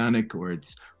messianic or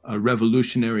its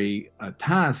revolutionary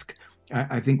task,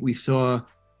 I think we saw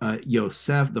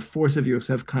Yosef, the force of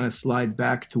Yosef, kind of slide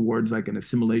back towards like an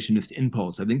assimilationist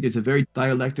impulse. I think there's a very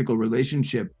dialectical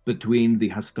relationship between the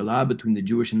Haskalah, between the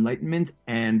Jewish Enlightenment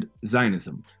and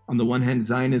Zionism. On the one hand,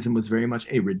 Zionism was very much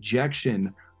a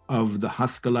rejection of the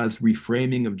Haskalah's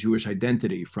reframing of Jewish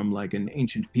identity from like an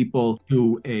ancient people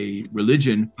to a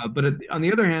religion. But on the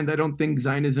other hand, I don't think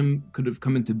Zionism could have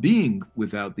come into being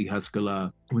without the Haskalah,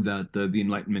 without the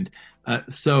Enlightenment.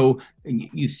 So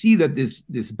you see that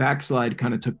this backslide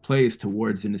kind of took place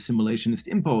towards an assimilationist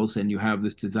impulse, and you have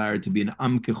this desire to be an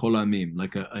Am Kechol Amim,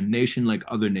 like a nation like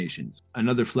other nations,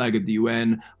 another flag at the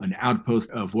UN, an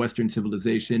outpost of Western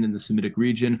civilization in the Semitic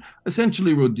region,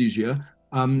 essentially Rhodesia.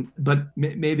 But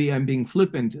maybe I'm being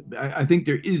flippant. I think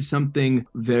there is something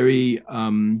very,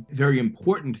 very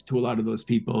important to a lot of those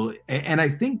people. And I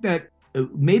think that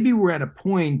maybe we're at a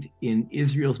point in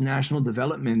Israel's national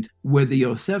development where the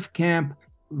Yosef camp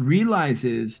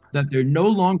realizes that they're no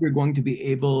longer going to be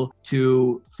able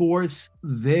to force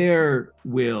their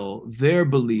will, their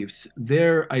beliefs,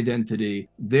 their identity,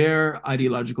 their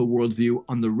ideological worldview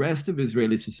on the rest of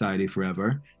Israeli society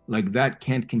forever. Like that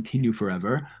can't continue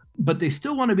forever. But they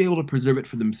still want to be able to preserve it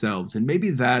for themselves. And maybe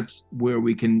that's where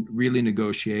we can really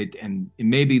negotiate. And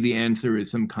maybe the answer is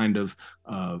some kind of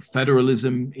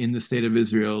federalism in the state of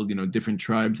Israel, different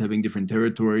tribes having different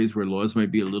territories where laws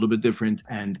might be a little bit different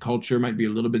and culture might be a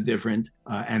little bit different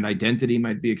and identity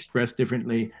might be expressed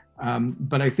differently.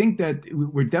 But I think that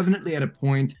we're definitely at a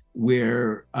point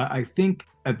where I think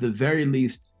at the very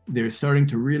least, they're starting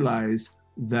to realize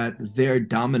that their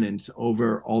dominance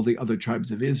over all the other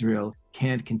tribes of Israel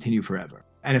can't continue forever.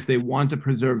 And if they want to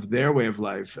preserve their way of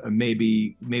life,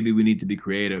 maybe we need to be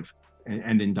creative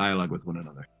and in dialogue with one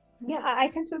another. Yeah, I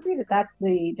tend to agree that that's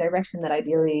the direction that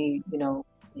ideally,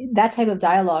 that type of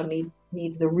dialogue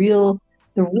needs the real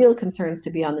concerns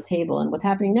to be on the table. And what's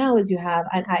happening now is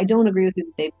and I don't agree with you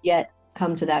that they've yet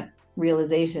come to that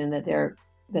realization that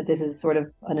this is sort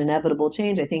of an inevitable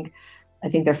change. I think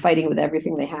they're fighting with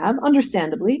everything they have,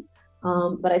 understandably.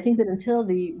 But I think that until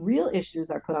the real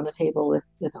issues are put on the table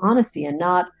with honesty and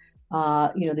not,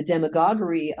 the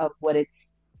demagoguery of what it's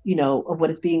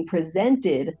being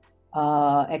presented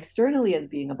externally as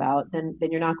being about, then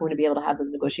you're not going to be able to have those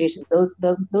negotiations.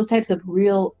 Those types of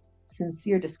real,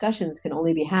 sincere discussions can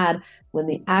only be had when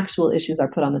the actual issues are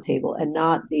put on the table and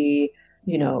not the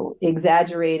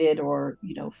exaggerated or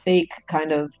fake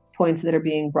kind of points that are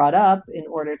being brought up in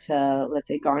order to, let's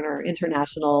say, garner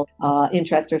international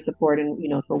interest or support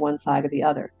for one side or the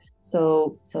other.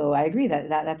 So I agree that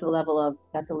that's a level of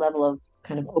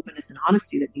kind of openness and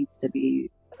honesty that we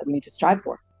need to strive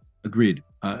for. Agreed.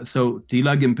 So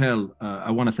Tehila Gimpel, I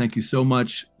want to thank you so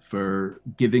much for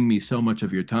giving me so much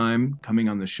of your time, coming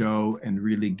on the show and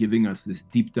really giving us this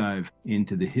deep dive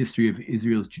into the history of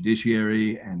Israel's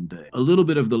judiciary and a little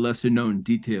bit of the lesser known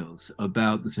details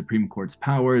about the Supreme Court's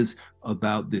powers,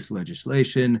 about this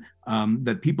legislation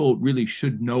that people really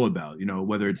should know about,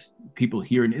 whether it's people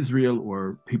here in Israel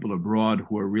or people abroad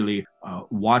who are really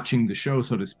watching the show,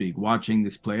 so to speak, watching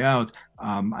this play out.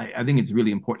 I think it's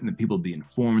really important that people be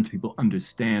informed, people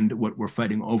understand what we're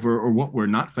fighting over or what we're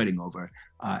not fighting over.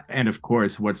 And of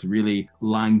course, what's really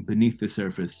lying beneath the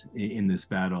surface in this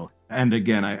battle. And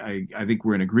again, I think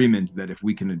we're in agreement that if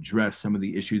we can address some of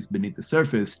the issues beneath the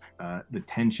surface, the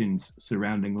tensions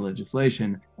surrounding the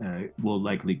legislation will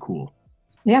likely cool.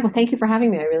 Yeah, well, thank you for having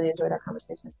me. I really enjoyed our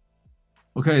conversation.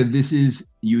 Okay, this is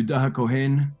Yehuda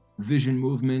HaKohen, Vision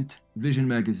Movement, Vision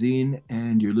Magazine,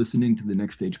 and you're listening to the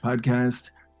Next Stage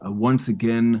podcast. Once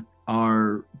again,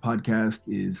 our podcast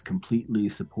is completely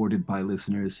supported by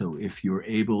listeners. So if you're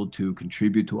able to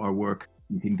contribute to our work,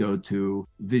 you can go to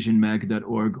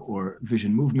visionmag.org or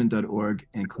visionmovement.org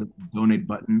and click the donate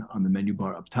button on the menu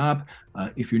bar up top.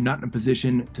 If you're not in a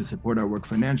position to support our work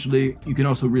financially, you can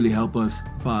also really help us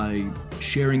by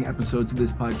sharing episodes of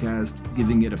this podcast,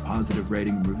 giving it a positive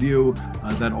rating and review.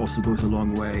 That also goes a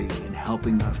long way in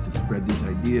helping us to spread these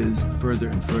ideas further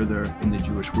and further in the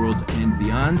Jewish world and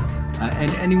beyond.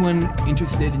 And anyone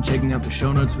interested in checking out the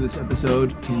show notes for this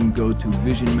episode can go to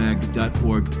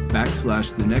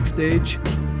visionmag.org/the next stage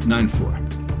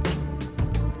 94.